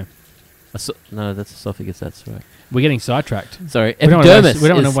 Oh, I don't know. No, that's esophagus, that's right. We're getting sidetracked. Sorry, We don't wanna epidermis waste- we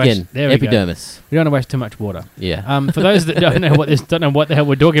don't wanna is waste- skin. there we go. Epidermis. We don't want to waste too much water. Yeah. For those that don't know what the hell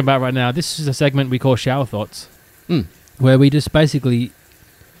we're talking about right now, this is a segment we call Shower Thoughts, where we just basically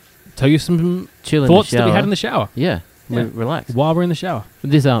tell you some Chill in thoughts the that we shower. had in the shower Yeah. Yeah. Relax. while we're in the shower.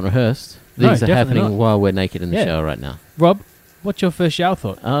 These aren't rehearsed. No, These are definitely happening not. while we're naked in the Yeah. shower right now. Rob, what's your first shower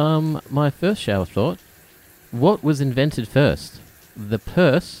thought? My first shower thought, what was invented first? The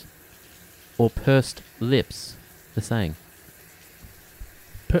purse or pursed lips? The saying.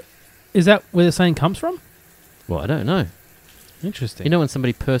 Is that where the saying comes from? Well, I don't know. Interesting. You know when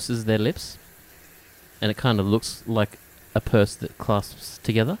somebody purses their lips? And it kind of looks like a purse that clasps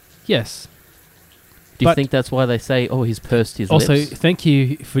together? Yes. Do you But- think that's why they say, oh, he's pursed his Also, lips? thank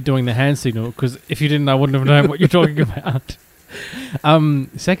you for doing the hand signal, because if you didn't, I wouldn't have known what you're talking about.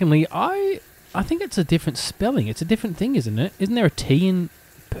 Secondly, I think it's a different spelling. It's a different thing, isn't it? Isn't there a T in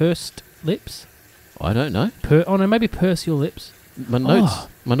pursed lips? I don't know. Oh no, maybe purse your lips. My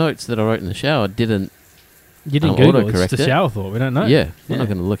notes that I wrote in the shower didn't... You didn't I'll Google. It's autocorrect just a it. shower thought. We don't know. Yeah, we're not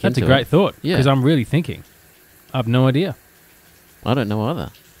going to look That's into a great it. thought, Yeah. because I'm really thinking. I have no idea. I don't know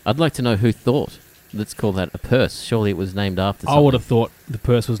either. I'd like to know who thought. Let's call that a purse. Surely it was named after something. I would have thought the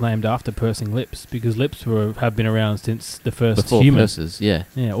purse was named after pursing lips, because lips have been around since the first Before humans. purses, yeah.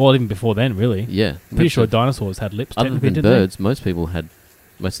 Yeah, well, even before then, really. Yeah. Pretty Lips sure are- dinosaurs had lips. Other technically, than didn't they? birds,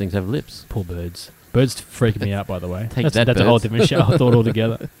 most things have lips. Poor birds. Birds freak me out, by the way. Take that, that's a whole birds. different shower thought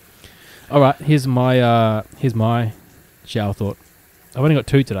altogether. All right, here's my shower thought. I've only got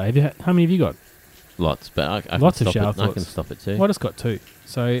two today. How many have you got? Lots, but I can Lots of stop shower it. I can thoughts. stop it too. Well, I just got two.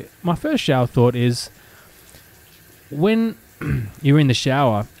 So my first shower thought is, when you're in the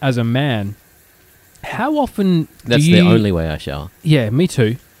shower as a man, how often That's do you... the only way I shower. Yeah, me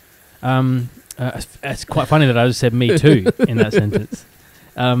too. It's quite funny that I just said me too in that sentence.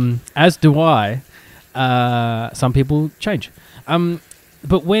 As do I. Some people change.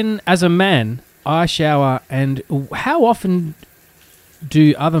 But when, as a man, I shower, and how often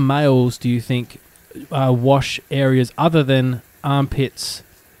do other males, do you think, wash areas other than armpits,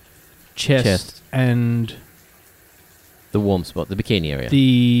 chest. And The warm spot, the bikini area.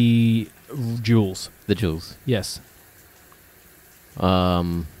 the jewels? The jewels. Yes.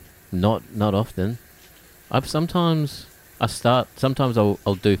 Not often. Sometimes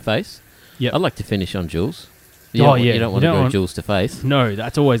I'll do face. Yep. I like to finish on jewels. Yeah. You don't want to go jewels to face. No,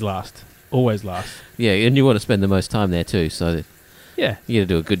 that's always last. Always last. Yeah, and you want to spend the most time there too, so Yeah. you got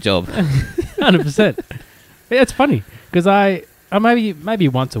to do a good job. 100%. Yeah, it's funny because I maybe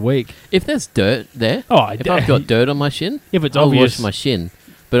once a week. If there's dirt there, if I've got dirt on my shin, If it's I'll obvious. wash my shin,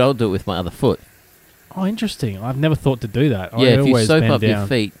 but I'll do it with my other foot. Oh, interesting. I've never thought to do that. I Yeah, if you always soap bend up your down.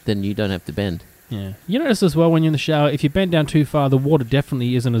 feet, then you don't have to bend. Yeah. You notice as well when you're in the shower, if you bend down too far, the water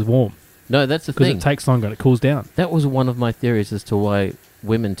definitely isn't as warm No, that's the because thing. it takes longer and it cools down. That was one of my theories as to why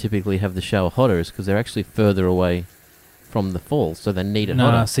women typically have the shower hotter, is because they're actually further away from the fall, so they need it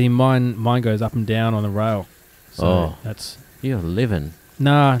Nah, hotter. see, mine goes up and down on the rail. So Oh. that's You're living.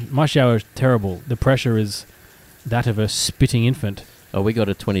 Nah, my shower is terrible. The pressure is that of a spitting infant. Oh, we got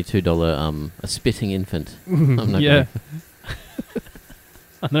a $22 a spitting infant. I'm not Yeah.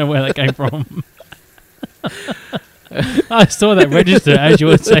 I don't know where that came from. I saw that register as you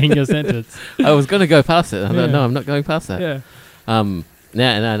were saying your sentence. I was going to go past it. I Yeah. thought, no, I'm not going past that. Yeah.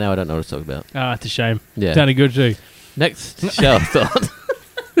 Now I don't know what to talk about. Ah, it's a shame. Yeah. Sounded good too. Next shower thought.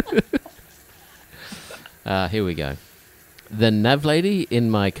 Here we go. The nav lady in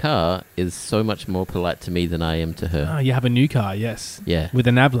my car is so much more polite to me than I am to her. Oh, you have a new car, yes. Yeah. With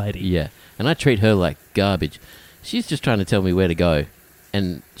a nav lady. Yeah. And I treat her like garbage. She's just trying to tell me where to go.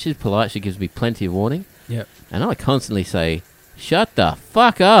 And she's polite. She gives me plenty of warning. Yep. And I constantly say, shut the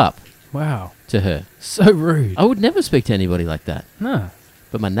fuck up Wow. to her. So rude. I would never speak to anybody like that. No.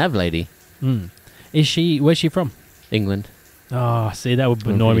 But my nav lady, Where's she from? England, Oh, see, that would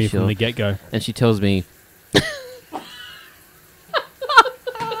I'm annoy pretty me sure. from the get-go. and she tells me,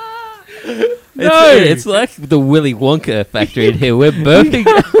 No! it's like the Willy Wonka factory in here. We're burping.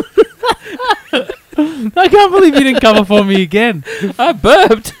 I can't believe you didn't cover for me again. I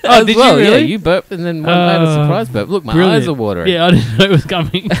burped. Oh, as did well. you really? Yeah, you burped, and then I had a surprise burp. Look, my Brilliant. eyes are watering. Yeah, I didn't know it was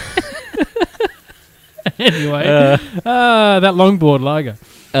coming. Anyway, that longboard lager.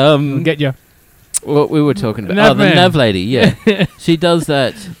 I'll get you. What we were talking about. Nav Oh, the man. nav lady, yeah. She does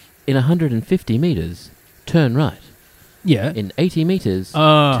that in 150 meters, turn right. Yeah. In 80 meters,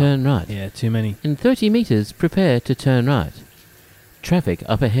 Oh. turn right. Yeah, too many. In 30 meters, prepare to turn right. Traffic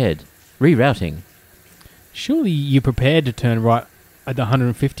up ahead. Rerouting. Surely you prepared to turn right at the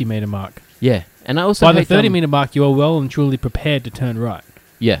 150 meter mark. Yeah. And I also By the hate 30 meter mark, you are well and truly prepared to turn right.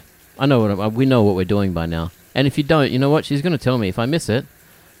 Yeah. I know we know what we're doing by now. And if you don't, you know what? She's going to tell me. If I miss it,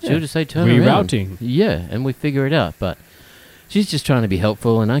 she'll Yeah. just say turn around. Rerouting. Yeah, and we figure it out. But she's just trying to be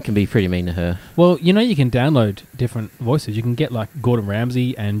helpful, and I can be pretty mean to her. Well, you know you can download different voices. You can get like Gordon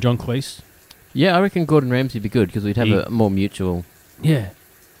Ramsay and John Cleese. Yeah, I reckon Gordon Ramsay would be good because we'd have He- a more mutual... Yeah.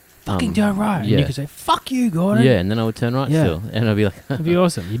 Fucking turn right. And yeah. you could say, fuck you, Gordon. Yeah, and then I would turn right Yeah. still. And I'd be like... That'd be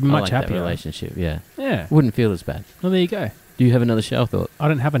awesome. You'd be I much like that happier. relationship, yeah. Yeah. Wouldn't feel as bad. Well, there you go. Do you have another shower thought? I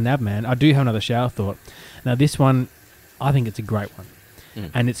don't have a nav man. I do have another shower thought. Now, this one, I think it's a great one.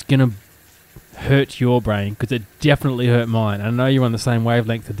 And it's going to hurt your brain because it definitely hurt mine. I know you're on the same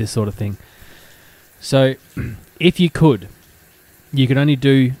wavelength with this sort of thing. So, if you could only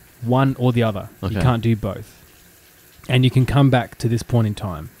do one or the other. Okay. You can't do both. And you can come back to this point in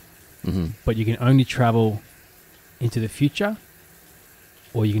time. Mm-hmm. But you can only travel into the future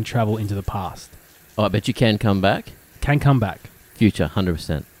or you can travel into the past. Oh, I bet you can come back. Can come back. Future,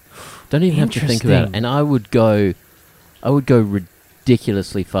 100%. Don't even have to think about it. Interesting. And I would go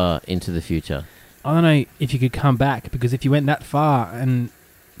ridiculously far into the future. I don't know if you could come back because if you went that far and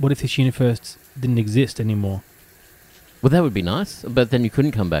what if this universe didn't exist anymore? Well, that would be nice, but then you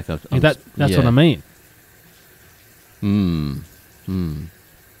couldn't come back. That's what I mean.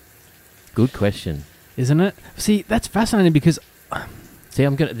 Good question. Isn't it? See, that's fascinating because See,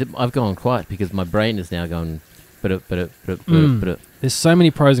 I've gone quiet because my brain is now going. But there's so many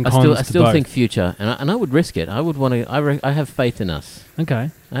pros and cons. I still think future, and I would risk it. I would want to. I have faith in us.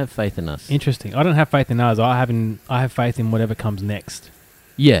 Okay. I have faith in us. Interesting. I don't have faith in us. I have faith in whatever comes next.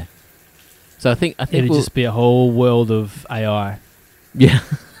 Yeah. So I think It'd we'll, just be a whole world of AI. yeah.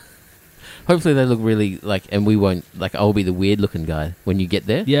 Hopefully they look really like, and we won't like. I'll be the weird looking guy when you get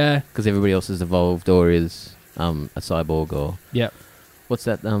there. Yeah. Because everybody else is evolved or is a cyborg or Yep. what's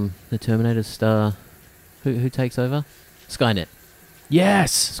that? The Terminator star. Who takes over? Skynet.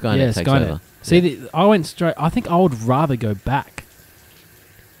 Yes. Skynet takes over. See, I went straight. I think I would rather go back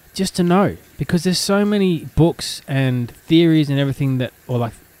just to know because there's so many books and theories and everything that, or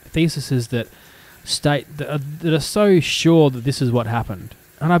like theses that state that are so sure that this is what happened,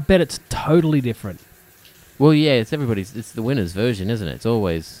 and I bet it's totally different. Well, yeah, it's the winner's version, isn't it? It's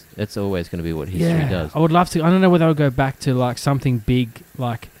always going to be what history does. I would love to. I don't know whether I would go back to like something big,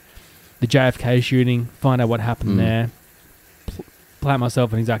 like the JFK shooting, find out what happened there, plant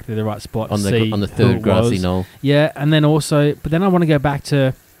myself in exactly the right spot on to see the who third it grassy was. knoll. Yeah, and then also, but then I want to go back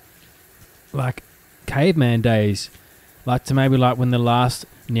to like caveman days, like to maybe like when the last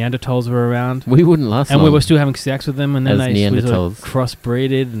Neanderthals were around, We wouldn't last and long. we were still having sex with them, and then As they sort of Neanderthals.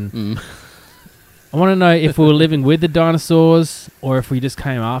 crossbreeded. And I want to know if we were living with the dinosaurs or if we just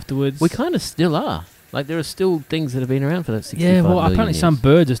came afterwards. We kind of still are. Like there are still things that have been around for that 65 yeah, well, million apparently years. some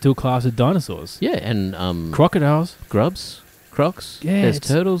birds are still classed as dinosaurs. Yeah, and Crocodiles. grubs, crocs. Yeah, There's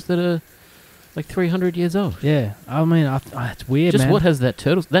it's- turtles that are like 300 years old. Yeah, I mean, it's weird, Just man. what has that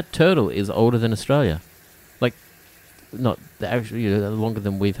turtle? That turtle is older than Australia. Like, not actually longer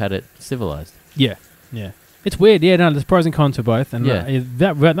than we've had it civilized. Yeah, yeah. It's weird. Yeah, no, there's pros and cons to both. And Yeah.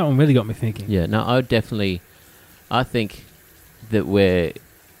 that one really got me thinking. Yeah, no, I think that we're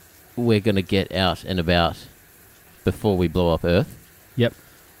going to get out and about before we blow up Earth. Yep.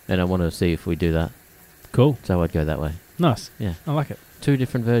 And I want to see if we do that. Cool. So I'd go that way. Nice. Yeah. I like it. 2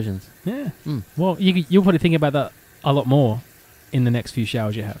 different versions. Yeah. Mm. Well, you'll probably think about that a lot more in the next few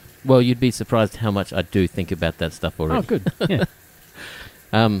showers you have. Well, you'd be surprised how much I do think about that stuff already. Oh, good. Yeah.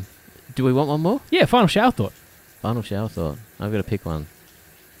 Do we want one more? Yeah, final shower thought. Final shower thought. I've got to pick one.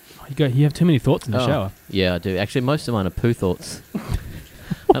 You have too many thoughts in the Oh, shower. Yeah, I do. Actually, most of mine are poo thoughts.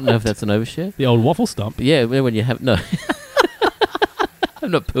 I don't know if that's an overshare. The old waffle stump. Yeah, when you have... No.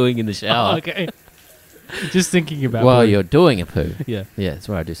 I'm not pooing in the shower. Oh, okay. Just thinking about While poo. you're doing a poo. Yeah. Yeah, that's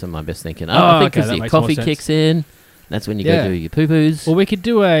where I do some of my best thinking. Oh, I think okay, because that your makes more coffee sense. kicks in. That's when you Yeah. go do your poo-poos. Well, we could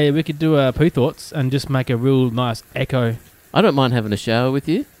do a poo thoughts and just make a real nice echo. I don't mind having a shower with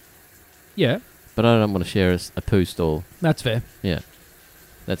you, Yeah, but I don't want to share a poo stall. that's fair. Yeah.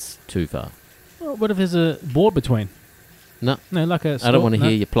 That's too far. Well, what if there's a board between? No. No, like a. I don't want to hear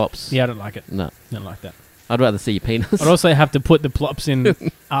your plops. Yeah, I don't like it. No. Don't like that. I'd rather see your penis. I'd also have to put the plops in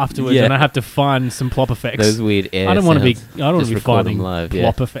afterwards, Yeah. and I have to find some plop effects. Those weird air I don't want to be. sounds. I don't want Just to be record them finding live,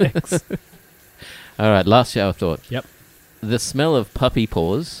 plop effects. All right, last shower thought. Yep. The smell of puppy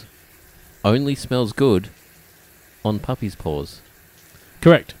paws only smells good on puppy's paws.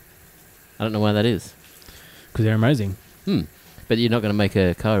 Correct, I don't know why that is. because they're amazing. But you're not going to make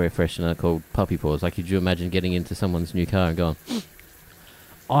a car air freshener called puppy paws. Like, could you imagine getting into someone's new car and going,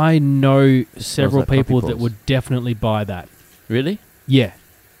 I know several like puppy people that paws. would definitely buy that. really? Yeah,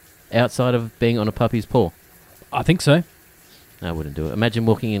 Outside of being on a puppy's paw? I think so. I wouldn't do it. Imagine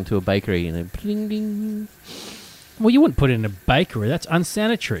walking into a bakery and then ding ding. Well, you wouldn't put it in a bakery. That's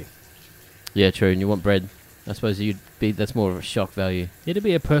unsanitary. Yeah, true. And you want bread. I suppose that's more of a shock value. It'd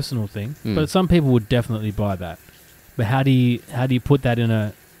be a personal thing, Mm. but some people would definitely buy that. But how do you put that in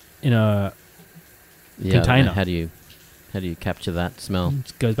a Yeah, Container. How do you capture that smell?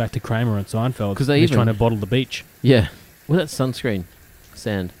 It goes back to Kramer and Seinfeld. 'Cause they He's even- trying to bottle the beach. Yeah. Well, that's sunscreen,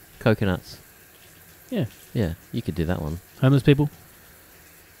 sand, coconuts. Yeah. Yeah, you could do that one. Homeless people.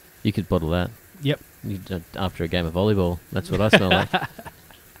 You could bottle that. Yep. After a game of volleyball. That's what I smell like.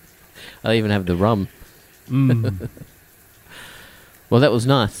 I even have the rum. Mm. Well, that was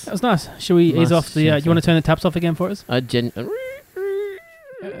nice. That was nice. Should we Nice ease off the? shout You want out. to turn the taps off again for us?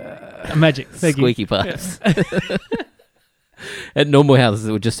 Magic. Thank you. Squeaky pipes. At normal houses,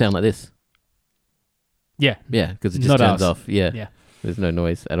 it would just sound like this. Yeah. Yeah, because it just Not turns ours. off. Yeah. Yeah. There's no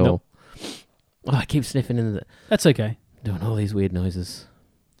noise at Nope. all. Oh, I keep sniffing in That's okay. doing all these weird noises.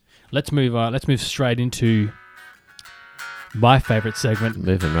 Let's move. Let's move straight into my favorite segment.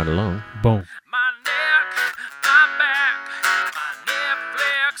 Moving right along. Boom. My neck, my back, my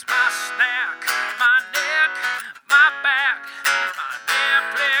Netflix, my snack. My neck, my back, my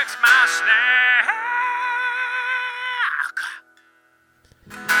Netflix, my snack.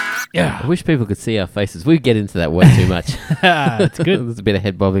 Yeah. I wish people could see our faces. We get into that way too much. It's good. There's a bit of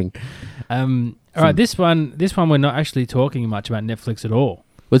head bobbing. All right. This one we're not actually talking much about Netflix at all.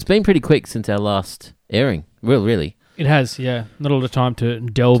 Well, it's been pretty quick since our last airing. Really. It has. Yeah. Not a lot of time to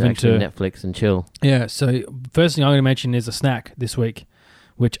delve To actually into. Netflix and chill. Yeah. So first thing I'm going to mention is a snack this week,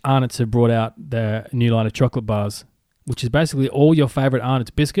 which Arnott's have brought out their new line of chocolate bars, which is basically all your favorite Arnott's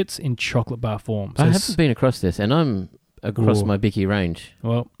biscuits in chocolate bar form. So I haven't been across this, and I'm across Ooh. my Bicky range.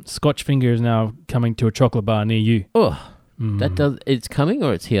 Well, Scotch Finger is now coming to a chocolate bar near you. Oh, Mm. it's coming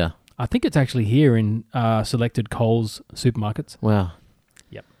or it's here? I think it's actually here in selected Coles supermarkets. Wow.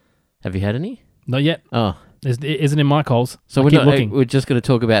 Yep. Have you had any? Not yet. Oh, It isn't in my Coles. so I we're keep not. looking. We're just going to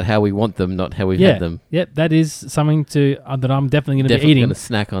talk about how we want them, not how we've Yeah. had them. Yep, that is something that I'm definitely going to be Definitely eating. going to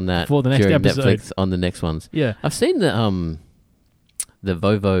snack on that for the next during episode. Netflix on the next ones. Yeah. I've seen the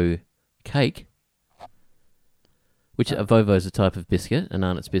Vovo cake, which Vovo is a type of biscuit, an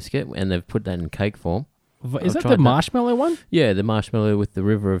Arnott's biscuit, and they've put that in cake form. Is I've that tried the marshmallow one? Yeah, the marshmallow with the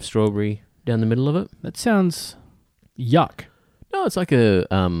river of strawberry down the middle of it. That sounds yuck. No, it's like a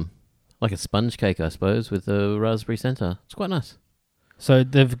sponge cake, I suppose, with a raspberry centre. It's quite nice. So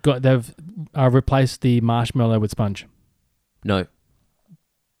they've replaced the marshmallow with sponge. No.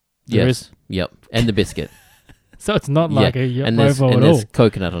 There Yes. is? Yep. And the biscuit. So it's not like a and there's, Vovo and at all. there's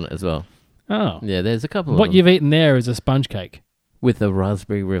coconut on it as well. Oh. Yeah, there's a couple What of them. you've eaten there is a sponge cake. With a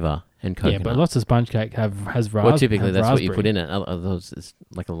raspberry river and coconut. Yeah, but lots of sponge cake has raspberry. Well, typically that's what you put in it. Otherwise, it's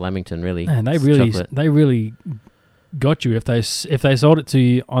like a Lamington, really. Man, It's chocolate. they really got you if they sold it to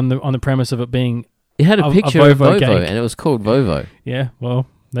you on the premise of it being It had a a picture of Vovo Vovo, cake. and it was called Vovo. yeah. Well,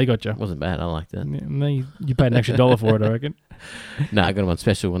 They got you. Wasn't bad. I liked it. You paid an extra $1 for it, I reckon. No, I got them on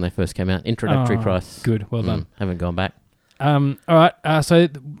special when they first came out. Introductory price. Good. Well done. Haven't gone back. All right. So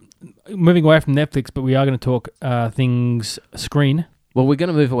moving away from Netflix, but we are going to talk things screen. Well, we're going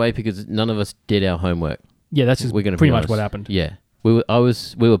to move away because none of us did our homework. Yeah, that's just We're gonna pretty be much honest. what happened. Yeah. We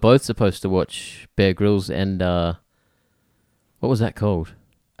were both supposed to watch Bear Grylls and what was that called?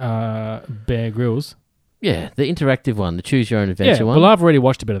 Bear Grylls. Yeah, the interactive one, the Choose Your Own Adventure one. Well, I've already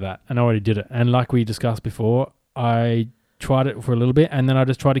watched a bit of that, and I already did it. And like we discussed before, I tried it for a little bit, and then I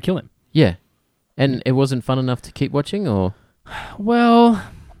just tried to kill him. Yeah. And it wasn't fun enough to keep watching, or Well,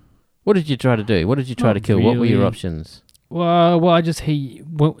 what did you try to do? What did you try to Not kill? What were your really. options?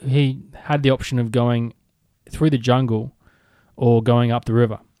 he had the option of going through the jungle or going up the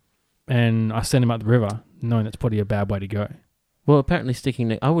river, and I sent him up the river, knowing that's probably a bad way to go. Well, apparently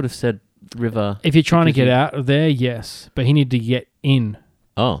I would have said river. If you're trying to because get you- out of there, yes, but he needed to get in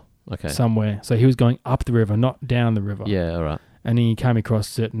Oh, okay. somewhere, so he was going up the river, not down the river. Yeah, all right. And he came across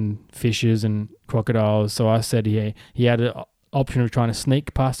certain fishes and crocodiles. So I said he had an option of trying to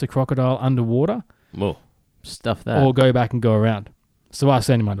sneak past the crocodile underwater Well, stuff that. or go back and go around. So I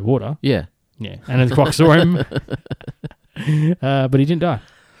sent him underwater. Yeah. Yeah, and then the croc saw him, but he didn't die.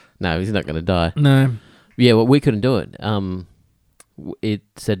 No, he's not going to die. No. Yeah, well, we couldn't do it. It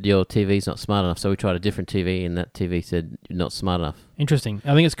said your TV's not smart enough, so we tried a different TV, and that TV said you're not smart enough. Interesting.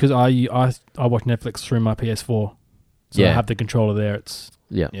 I think it's because I watch Netflix through my PS4, so I Yeah. have the controller there. It's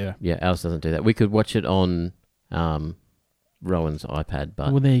Yeah. yeah. Yeah, ours doesn't do that. We could watch it on Rowan's iPad,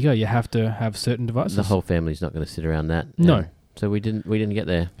 but Well, there you go. You have to have certain devices. the whole family's not going to sit around that. No. and so we didn't get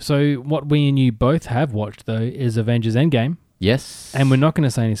there. So what we and you both have watched though is Avengers End Game, Yes. and we're not going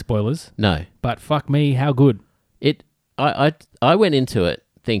to say any spoilers. No. But fuck me, how good! I went into it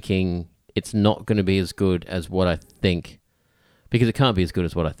thinking it's not going to be as good as what I think, because it can't be as good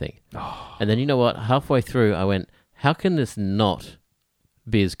as what I think. And then you know what? Halfway through, I went, how can this not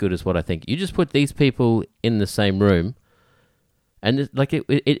be as good as what I think? You just put these people in the same room, and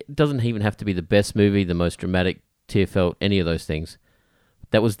it doesn't even have to be the best movie, the most dramatic, tear-felt, any of those things.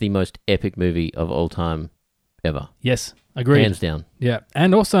 That was the most epic movie of all time ever. Yes, agreed. Hands down. Yeah,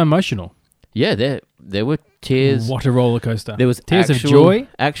 and also emotional. Yeah, there were tears. What a roller coaster! There was tears actual, of joy.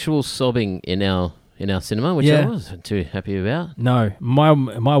 actual sobbing in our cinema, which Yeah. I wasn't too happy about. No, my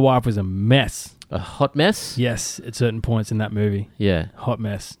wife was a mess. A hot mess. Yes, at certain points in that movie, Yeah, hot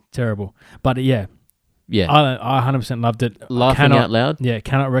mess, terrible. But yeah, yeah. I 100% loved it. Laughing out loud. Yeah,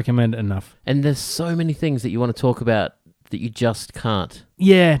 cannot recommend it enough. And there's so many things that you want to talk about that you just can't.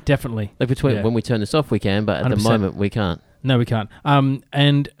 Yeah, definitely. Like between Yeah. when we turn this off, we can, but at the 100%. moment we can't. No, we can't.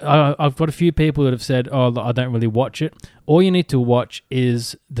 And I've got a few people that have said, "Oh, I don't really watch it." All you need to watch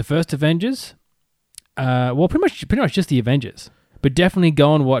is the first Avengers. Well, pretty much just the Avengers. But definitely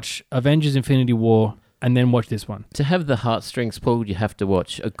go and watch Avengers: Infinity War, and then watch this one. To have the heartstrings pulled, you have to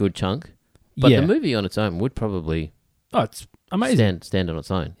watch a good chunk. But yeah. the movie on its own would probably Oh, it's amazing. stand on its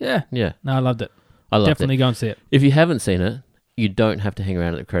own. Yeah. Yeah, No, I loved it. I loved Definitely it. go and see it. If you haven't seen it, you don't have to hang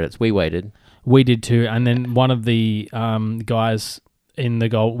around at the credits. We waited. We did too. And then one of the guys in the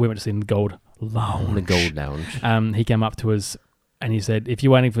gold, we went to see in the gold lounge. On the Gold Lounge. He came up to us and he said, "If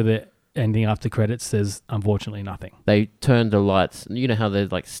you're waiting for the ending after credits, there's unfortunately nothing." They turned the lights. You know how they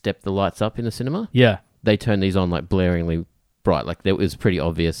like step the lights up in the cinema? Yeah. They turned these on like blaringly bright. Like it was pretty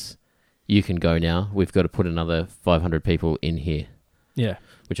obvious. You can go now. We've got to put another 500 people in here, Yeah.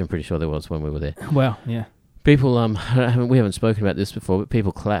 which I'm pretty sure there was when we were there. Well, yeah. People, we haven't spoken about this before, but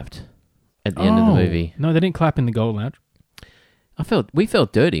people clapped at the end of the movie. No, they didn't clap in the gold lounge. We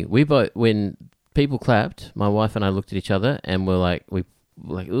felt dirty. We both, when people clapped, my wife and I looked at each other and we were like,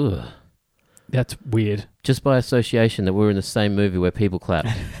 ugh. That's weird. Just by association that we were in the same movie where people clapped.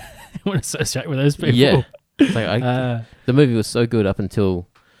 I want to associate with those people. Yeah. It's like the movie was so good up until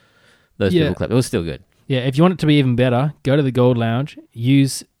those Yeah. people clapped. It was still good. Yeah, if you want it to be even better, go to the gold lounge,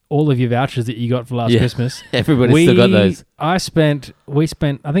 use all of your vouchers that you got for last Yeah. Christmas. Everybody's still got those. We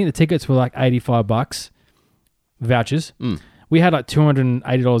spent, I think the tickets were like $85 vouchers. Mm. We had like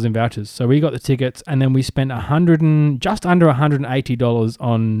 $280 in vouchers. So we got the tickets and then we spent just under $180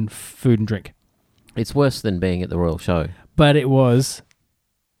 on food and drink. It's worse than being at the Royal Show. But it was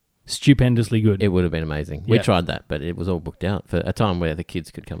stupendously good. It would have been amazing. We Yeah. tried that, but it was all booked out for a time where the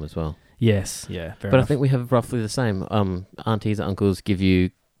kids could come as well. Yes, yeah, fair But enough. I think we have roughly the same. Aunties, uncles give you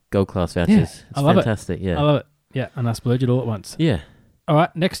gold class vouchers. Yeah, It's I love it. fantastic. Yeah. I love it. Yeah, and I splurged it all at once. Yeah. All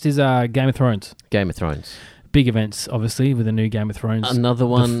right, next is Game of Thrones. Game of Thrones. Big events, obviously, with the new Game of Thrones. Another The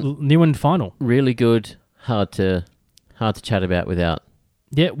one new and final. really good, hard to chat about without.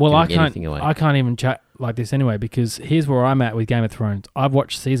 Yeah, well, I Giving anything away. can't even chat like this anyway, because here's where I'm at with Game of Thrones. I've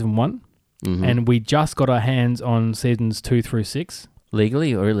watched season 1, Mhm. and we just got our hands on seasons 2 through 6.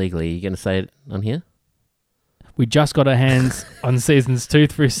 Legally or illegally? Are you going to say it on here? We just got our hands on seasons 2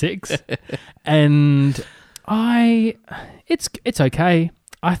 through 6, and it's okay.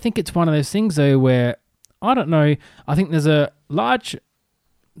 I think it's one of those things though where I don't know. I think there's a large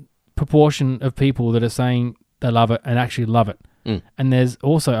proportion of people that are saying they love it and actually love it, and there's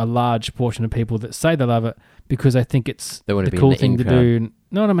also a large portion of people that say they love it because they think it's They wanna the be in cool the thing in to crowd. do.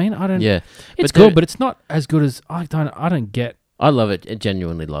 Know what I mean? I don't. Yeah. It's But there- good, but it's not as good as I don't get. I love it. I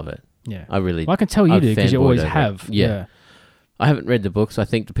genuinely love it. Yeah, I really... well, I can tell you I've do because you fanboyed always over it. have. Yeah. I haven't read the books. I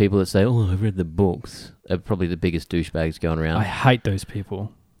think the people that say, "Oh, I've read the books," are probably the biggest douchebags going around I hate those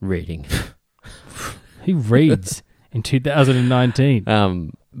people. reading. Who reads in 2019?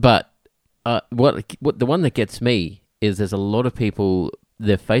 But what the one that gets me is there's a lot of people.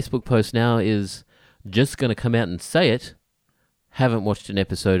 Their Facebook post now is just going to come out and say it. Haven't watched an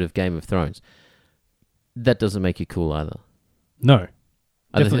episode of Game of Thrones. That doesn't make you cool either. No,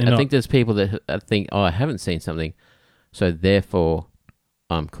 I definitely not. think there's people that think, "Oh, I haven't seen something, so therefore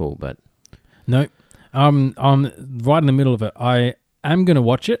I'm cool." But No, I'm right in the middle of it. I am going to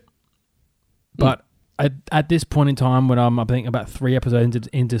watch it, but at this point in time, when I think about 3 episodes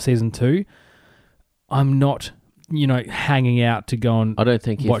into season 2, I'm not, hanging out to go and I don't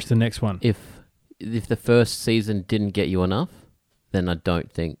think watch the next one. if the first season didn't get you enough, then I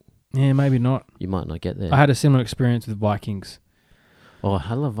don't think Yeah, maybe not. you might not get there. I had a similar experience with Vikings. Oh,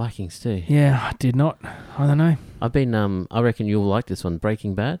 I love Vikings too. Yeah, I did not. I don't know. I've been I reckon you'll like this one,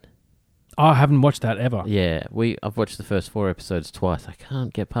 Breaking Bad. I haven't watched that ever. Yeah, I've watched the first 4 episodes twice. I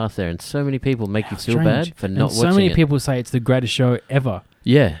can't get past there, and so many people make you How feel strange. bad for And not so watching many it. people say it's the greatest show ever.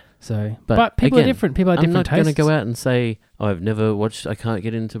 Yeah, So, But but people are again, different. People have I'm different not going to tastes. go out and say, "Oh, I've never watched. I can't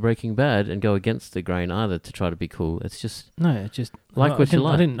get into Breaking Bad," and go against the grain either to try to be cool. It's just No, it's just Like I what you didn't-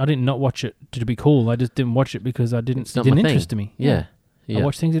 like. I didn't not watch it to be cool. I just didn't watch it because it It's not didn't my thing. interest me. yeah. I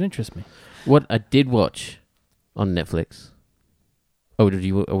watch things that interest me. What I did watch on Netflix. Oh,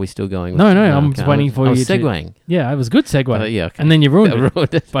 are we still going? No, I'm okay. just waiting for I was you to- segueing. Yeah, it was a good segue. Yeah, okay. And then you ruined I it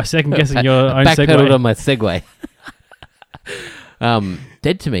ruined it. by second guessing your own Backpedaled segue. on my segue.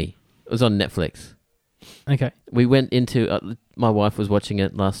 Dead to Me. It was on Netflix. Okay. We went into... my wife was watching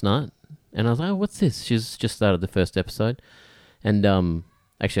it last night, and I was like, "Oh, what's this?" She's just started the first episode. And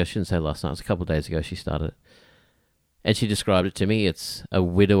actually, I shouldn't say last night. It was a couple of days ago she started it. And she described it to me. It's a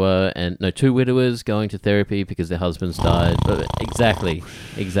widower and... No, 2 widowers going to therapy because their husbands died. But exactly.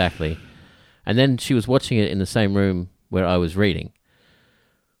 And then she was watching it in the same room where I was reading,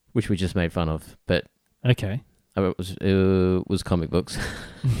 which we just made fun of. But Okay. it was comic books.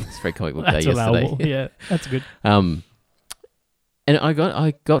 It's very comic book day That's yesterday. allowable. Yeah, that's good. And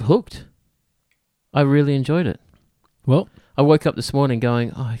I got hooked. I really enjoyed it. Well, I woke up this morning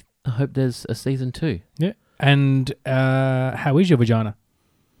going, "Oh, I hope there's a season 2. yeah. And how is your vagina?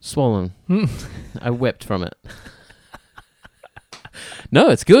 Swollen. I wept from it. No,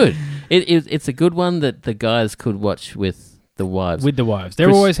 it's good. It's a good one that the guys could watch with the wives. With the wives. They're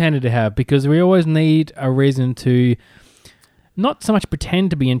Chris- always handy to have because we always need a reason to not so much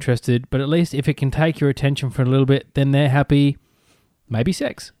pretend to be interested, but at least if it can take your attention for a little bit, then they're happy. Maybe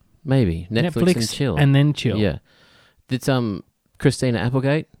sex. Maybe Netflix and chill. And then chill. Yeah. It's Christina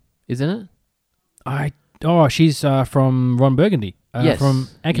Applegate, isn't it? She's from Ron Burgundy. Yes. From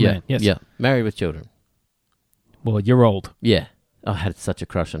Anchorman. Yes. Yeah. Married with Children. Well, you're old. Yeah. I had such a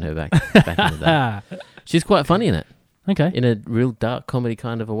crush on her back in the day. She's quite funny in it, Okay. in a real dark comedy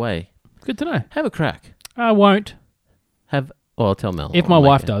kind of a way. Good to know. Have a crack. I won't. I'll tell Mel. If I'll my make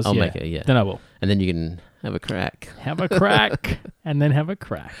wife it. does, I'll yeah. make it, yeah. Then I will. And then you can have a crack. Have a crack. And then have a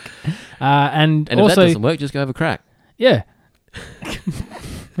crack. And And also, if that doesn't work, just go have a crack. yeah.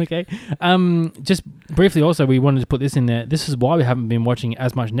 Okay. Just briefly also, we wanted to put this in there. This is why we haven't been watching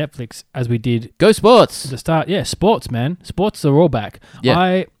as much Netflix as we did Go Sports! at the start. Yeah, sports, man. Sports are all back. Yeah.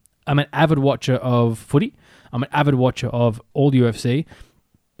 I am an avid watcher of footy. I'm an avid watcher of all UFC.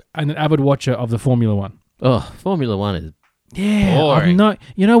 And an avid watcher of the Formula One. Oh, Formula One is... Yeah. Boring.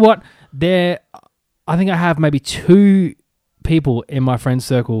 You know what? I think I have maybe 2 people in my friend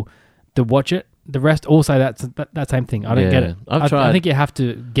circle that watch it. The rest all say that same thing. I don't get it. I've tried. I think you have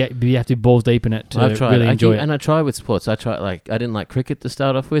to be balls deep in it to I've tried. really enjoy it. And I try with sports. I didn't like cricket to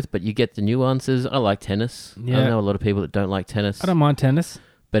start off with, but you get the nuances. I like tennis. Yeah. I know a lot of people that don't like tennis. I don't mind tennis.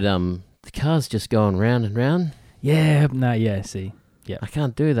 But the car's just going round and round. Yeah. No. Yeah. See. Yeah. I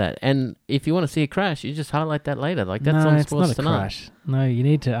can't do that. And if you want to see a crash, you just highlight that later. Like that's no, on it's Sports not a Tonight. crash. No, you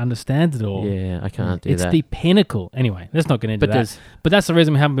need to understand it all. Yeah, I can't do it's that. the pinnacle. Anyway, let's not get into But that. But that's the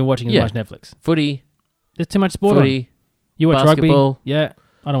reason we haven't been watching as Yeah. much Netflix. Footy, There's too much sport on. Footy, You watch basketball. rugby? Yeah.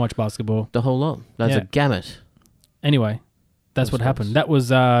 I don't watch basketball. the whole lot. That's Yeah. a gamut. Anyway, that's what happened. That was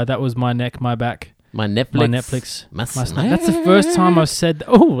my neck, my back, My Netflix. my Netflix, My my snack. That's the first time I've said.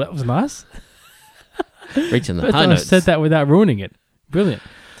 Oh, that was nice. Reaching the First high time I've notes. said that without ruining it. Brilliant.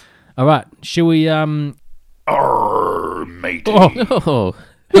 All right, shall we? Arr, matey. Oh,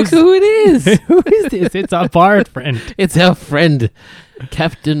 look who it is. Who is this? It's our pirate friend. It's our friend,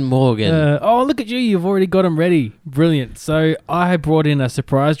 Captain Morgan. Oh, look at you. You've already got them ready. Brilliant. So I brought in a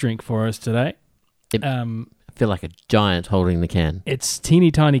surprise drink for us today. It- I feel like a giant holding the can. It's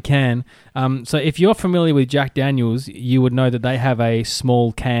teeny tiny can. So if you're familiar with Jack Daniels, you would know that they have a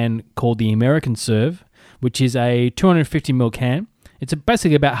small can called the American Serve, which is a 250ml can. It's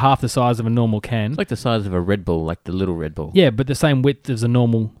basically about half the size of a normal can. It's like the size of a Red Bull, like the little Red Bull. Yeah, but the same width as a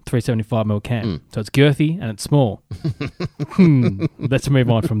normal 375ml can. So it's girthy and it's small. Let's move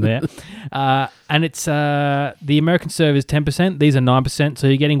on from there. And it's the American Serve is 10%. These are 9%. So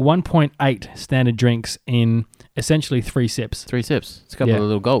you're getting 1.8 standard drinks in essentially 3 sips. 3 sips. It's a couple Yeah. of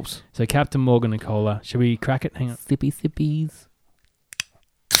little gulps. So Captain Morgan and Cola. Should we crack it? Hang on. Sippy sippies.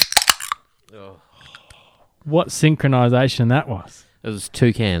 What synchronization that was. It was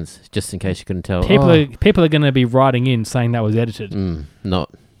 2 cans, just in case you couldn't tell. People are going to be writing in saying that was edited.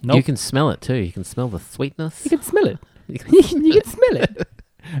 Not. Nope. You can smell it too. You can smell the sweetness. You can smell it. You can smell it.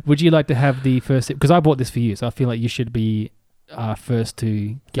 Would you like to have the first sip? Because I bought this for you, so I feel like you should be first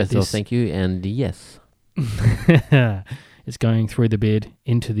to get First of all, this. thank you, and yes. It's going through the beard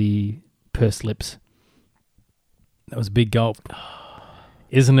into the pursed lips. That was a big gulp.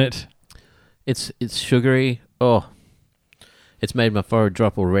 Isn't it? It's sugary. Oh, it's made my forehead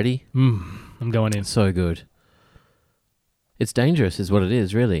drop already. I'm going in. So good. It's dangerous, is what it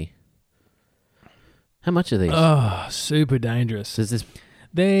is, really. How much are these? Oh, super dangerous. Is this?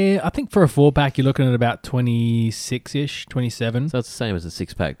 I think for a 4-pack, you're looking at about 26-ish, 27. So it's the same as a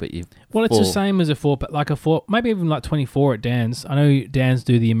 6-pack, but you. Well, it's the same as a 4-pack, like a 4, maybe even like 24 at Dan's. I know Dan's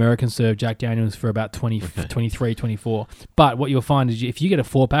do the American Serve Jack Daniels for about 23, 24. But what you'll find is if you get a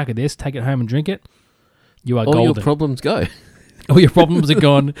 4-pack of this, take it home and drink it, you are all golden. your problems go. All your problems are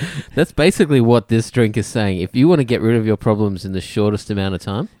gone. That's basically what this drink is saying. If you want to get rid of your problems in the shortest amount of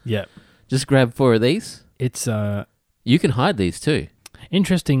time, Yeah. just grab 4 of these. It's You can hide these too.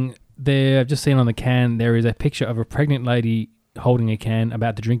 interesting. I've just seen on the can, there is a picture of a pregnant lady holding a can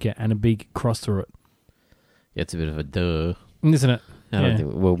about to drink it and a big cross through it. Yeah, it's a bit of a duh. Isn't it? I don't Yeah.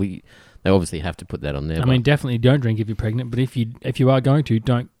 think. They obviously have to put that on there. I but mean, definitely don't drink if you're pregnant, but if you are going to,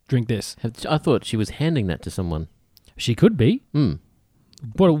 don't drink this. I thought she was handing that to someone. She could be. Hmm.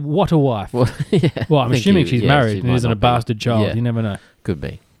 What a wife. Well, yeah. Well, I'm Thank assuming you. she's Yeah, married she and might isn't a not be. bastard child. Yeah. You never know. Could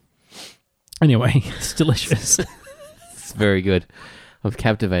be. Anyway, it's delicious. It's very good. I'm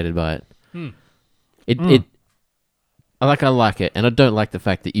captivated by it. I like it, and I don't like the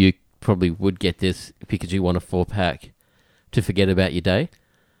fact that you probably would get this because you want a 4-pack to forget about your day.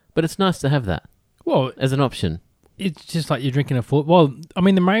 But it's nice to have that Well, as an option. it's just like you're drinking a full. Well, I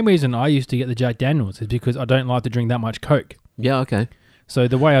mean, the main reason I used to get the Jack Daniels is because I don't like to drink that much Coke. Yeah, okay. So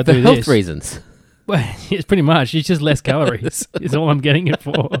the way I For do health this, reasons. well, it's pretty much it's just less calories. Is all I'm getting it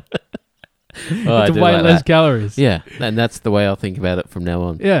for. Oh, I It's do way like less that. calories. Yeah, and that's the way I'll think about it from now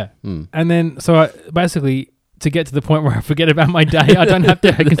on. Yeah. Mm. And then, so basically, to get to the point where I forget about my day, I don't have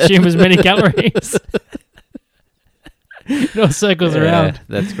to consume as many calories. It all circles around.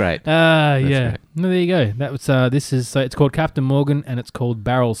 That's great. Yeah. great. No, there you go. That was this is so it's called Captain Morgan and it's called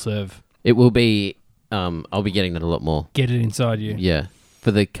Barrel Serve. It will be. I'll be getting that a lot more. Get it inside you. Yeah,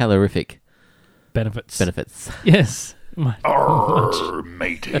 for the calorific Benefits. Yes. Arr,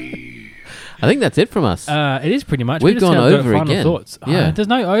 matey. I think that's it from us. It is pretty much. We've We just gone have over final again. Thoughts. Yeah. There's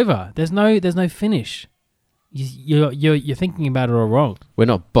no over. There's no finish. You're thinking about it all wrong. We're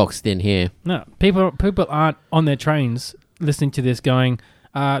not boxed in here. No, people aren't on their trains listening to this going,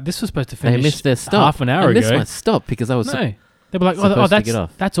 this was supposed to finish They missed their stop. half an hour and ago. this might stop because I was No. They'll be like, supposed to get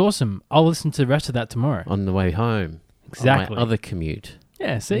off. that's awesome. I'll listen to the rest of that tomorrow. on the way home. Exactly. On my other commute.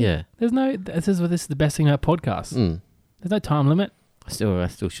 Yeah, see? Yeah. This is the best thing about podcasts. Mm. There's no time limit. I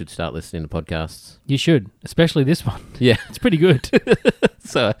still should start listening to podcasts. You should, especially this one. Yeah. It's pretty good.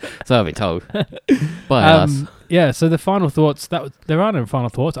 so I've been told by us. Yeah, so the final thoughts, there are no final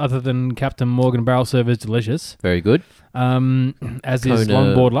thoughts other than Captain Morgan Barrel Serve is delicious. Very good. As is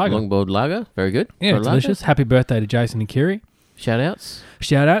Kona Longboard Lager. Longboard Lager. Very good. Yeah, For a it's lager. delicious. Happy birthday to Jason and Kiri. Shout outs.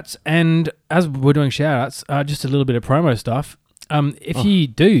 Shout outs. And as we're doing shout outs, just a little bit of promo stuff. If you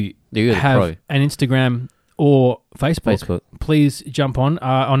do You're the have pro. an Instagram or Facebook, Facebook. please jump on.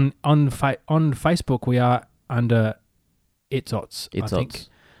 On Facebook, we are under ITSOTS. I think. ITSOTS.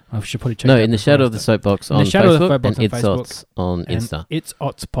 I should probably check. No, that in the before shadow I of the start. soapbox In on the shadow of the Facebook soapbox and on Facebook. ITSOTS on Insta. It's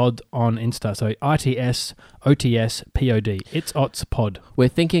Ots Pod on Insta. So ITSOTS POD. It's Ots Pod. We're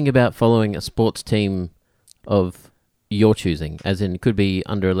thinking about following a sports team of your choosing, as in it could be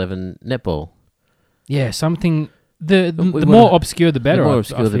under 11 netball. Yeah, something. The We more wanna- obscure, the better. The more I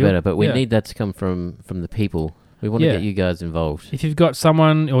obscure, the feel. better. But we Yeah. need that to come from the people. We want to Yeah. get you guys involved. If you've got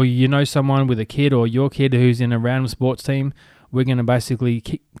someone or you know someone with a kid or your kid who's in a random sports team, we're going to basically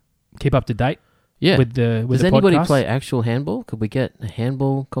keep up to date Yeah. with the Does the anybody podcast. play actual handball? Could we get a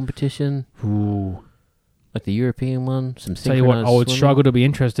handball competition Ooh. like the European one? Some Tell you what, I would synchronized struggle to be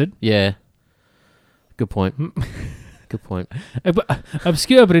interested. Yeah. Good point. Good point.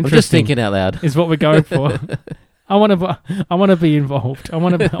 Obscure but I'm interesting. just thinking out loud. is what we're going for. I want to be involved. I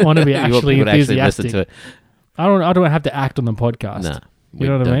want to be You want actually people to actually enthusiastic. listen to it. I don't have to act on the podcast. Nah, You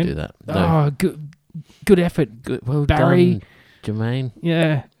know what I don't mean? do that. No. Oh, good effort. Good. Well Barry. done, Jermaine.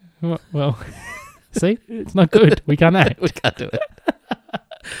 Yeah. Well, see, it's not good. We can't act. We can't do it.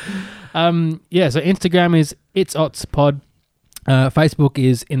 Yeah. So Instagram is It's Ots Pod. Facebook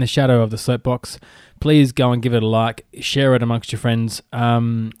is In the Shadow of the Soapbox. Please go and give it a like. Share it amongst your friends.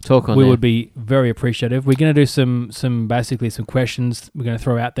 Talk on We there. would be very appreciative. We're going to do some basically some questions we're going to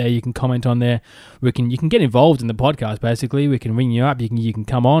throw out there. You can comment on there. You can get involved in the podcast. Basically, we can ring you up. You can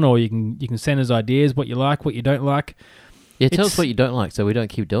come on, or you can send us ideas what you like, what you don't like. Yeah, tell It's- us what you don't like so we don't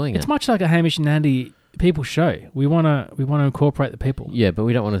keep doing It's it. much like a Hamish and Andy people show. We want to incorporate the people. Yeah, but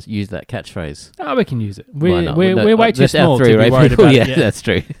we don't want to use that catchphrase. Oh, we can use it. Why We're not? we're way too That's our small to be three-way worried people. about Yeah, it. Yeah. that's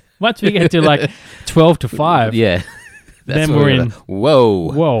true. Once we get to like 12 to 5, Yeah. Then what we're gonna- in.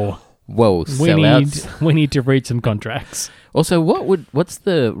 Whoa. Whoa, we sellouts. need to read some contracts. Also, what's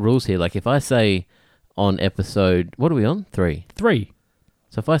the rules here? Like if I say on episode, what are we on? 3. 3.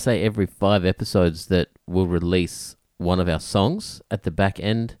 So if I say every 5 episodes that we'll release one of our songs at the back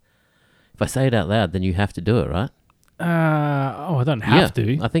end, if I say it out loud, then you have to do it, right? I don't have Yeah,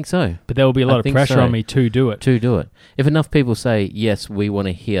 to, I think so. but there will be a I lot of think pressure so. on me to do it. To do it. If enough people say, yes, we want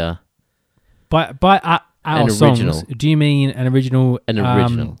to hear By our An songs, original. do you mean an original? An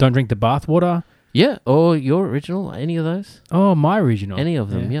original. Don't drink the bathwater. yeah, or your original, any of those? Oh, my original. Any of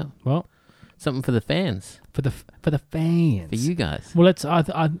them, yeah. Well, Something for the fans, for the fans. for you guys. Well, let's. I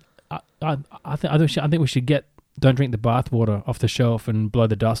think we should get "Don't Drink the Bathwater" off the shelf and blow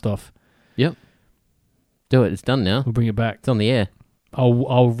the dust off. Yep. Do it. It's done now. We'll bring it back. It's on the air.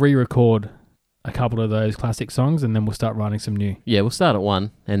 I'll re-record a couple of those classic songs and then we'll start writing some new. Yeah, we'll start at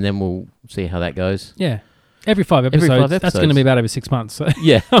 1 and then we'll see how that goes. Yeah. Every 5 episodes. Every 5 That's episodes. going to be about every 6 months. So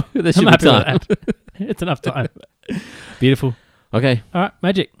Yeah, there should I'm be happy with time. that. It's enough time. Beautiful. Okay. All right,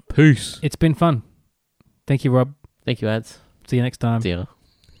 Magic. Peace. It's been fun. Thank you, Rob. Thank you, ads. See you next time. See ya.